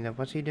doing the,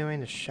 what's he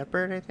doing? The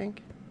Shepherd, I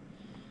think?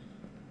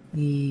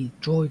 The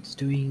droid's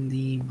doing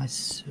the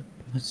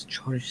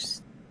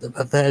choice.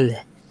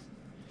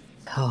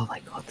 Oh my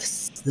god,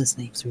 this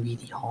name's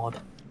really hard.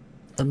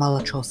 The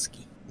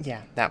Malachoski.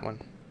 Yeah, that one.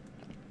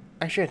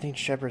 Actually, I think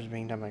Shepherd's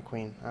being done by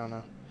Queen. I don't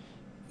know.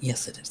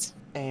 Yes, it is.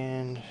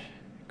 And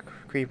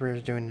Creeper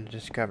is doing the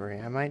Discovery.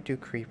 I might do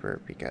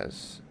Creeper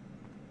because...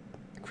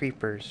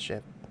 Creeper's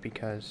ship,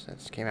 because...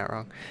 That came out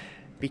wrong.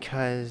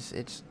 Because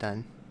it's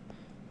done.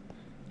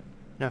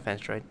 No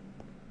offense, Droid.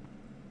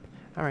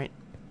 Alright.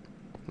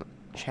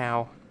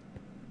 Ciao.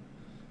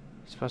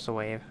 Supposed to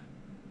wave.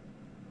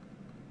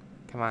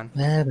 Come on.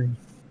 I'll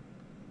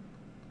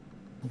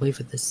wait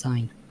for this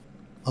sign.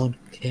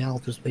 Okay, I'll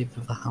just wait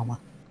for the hammer.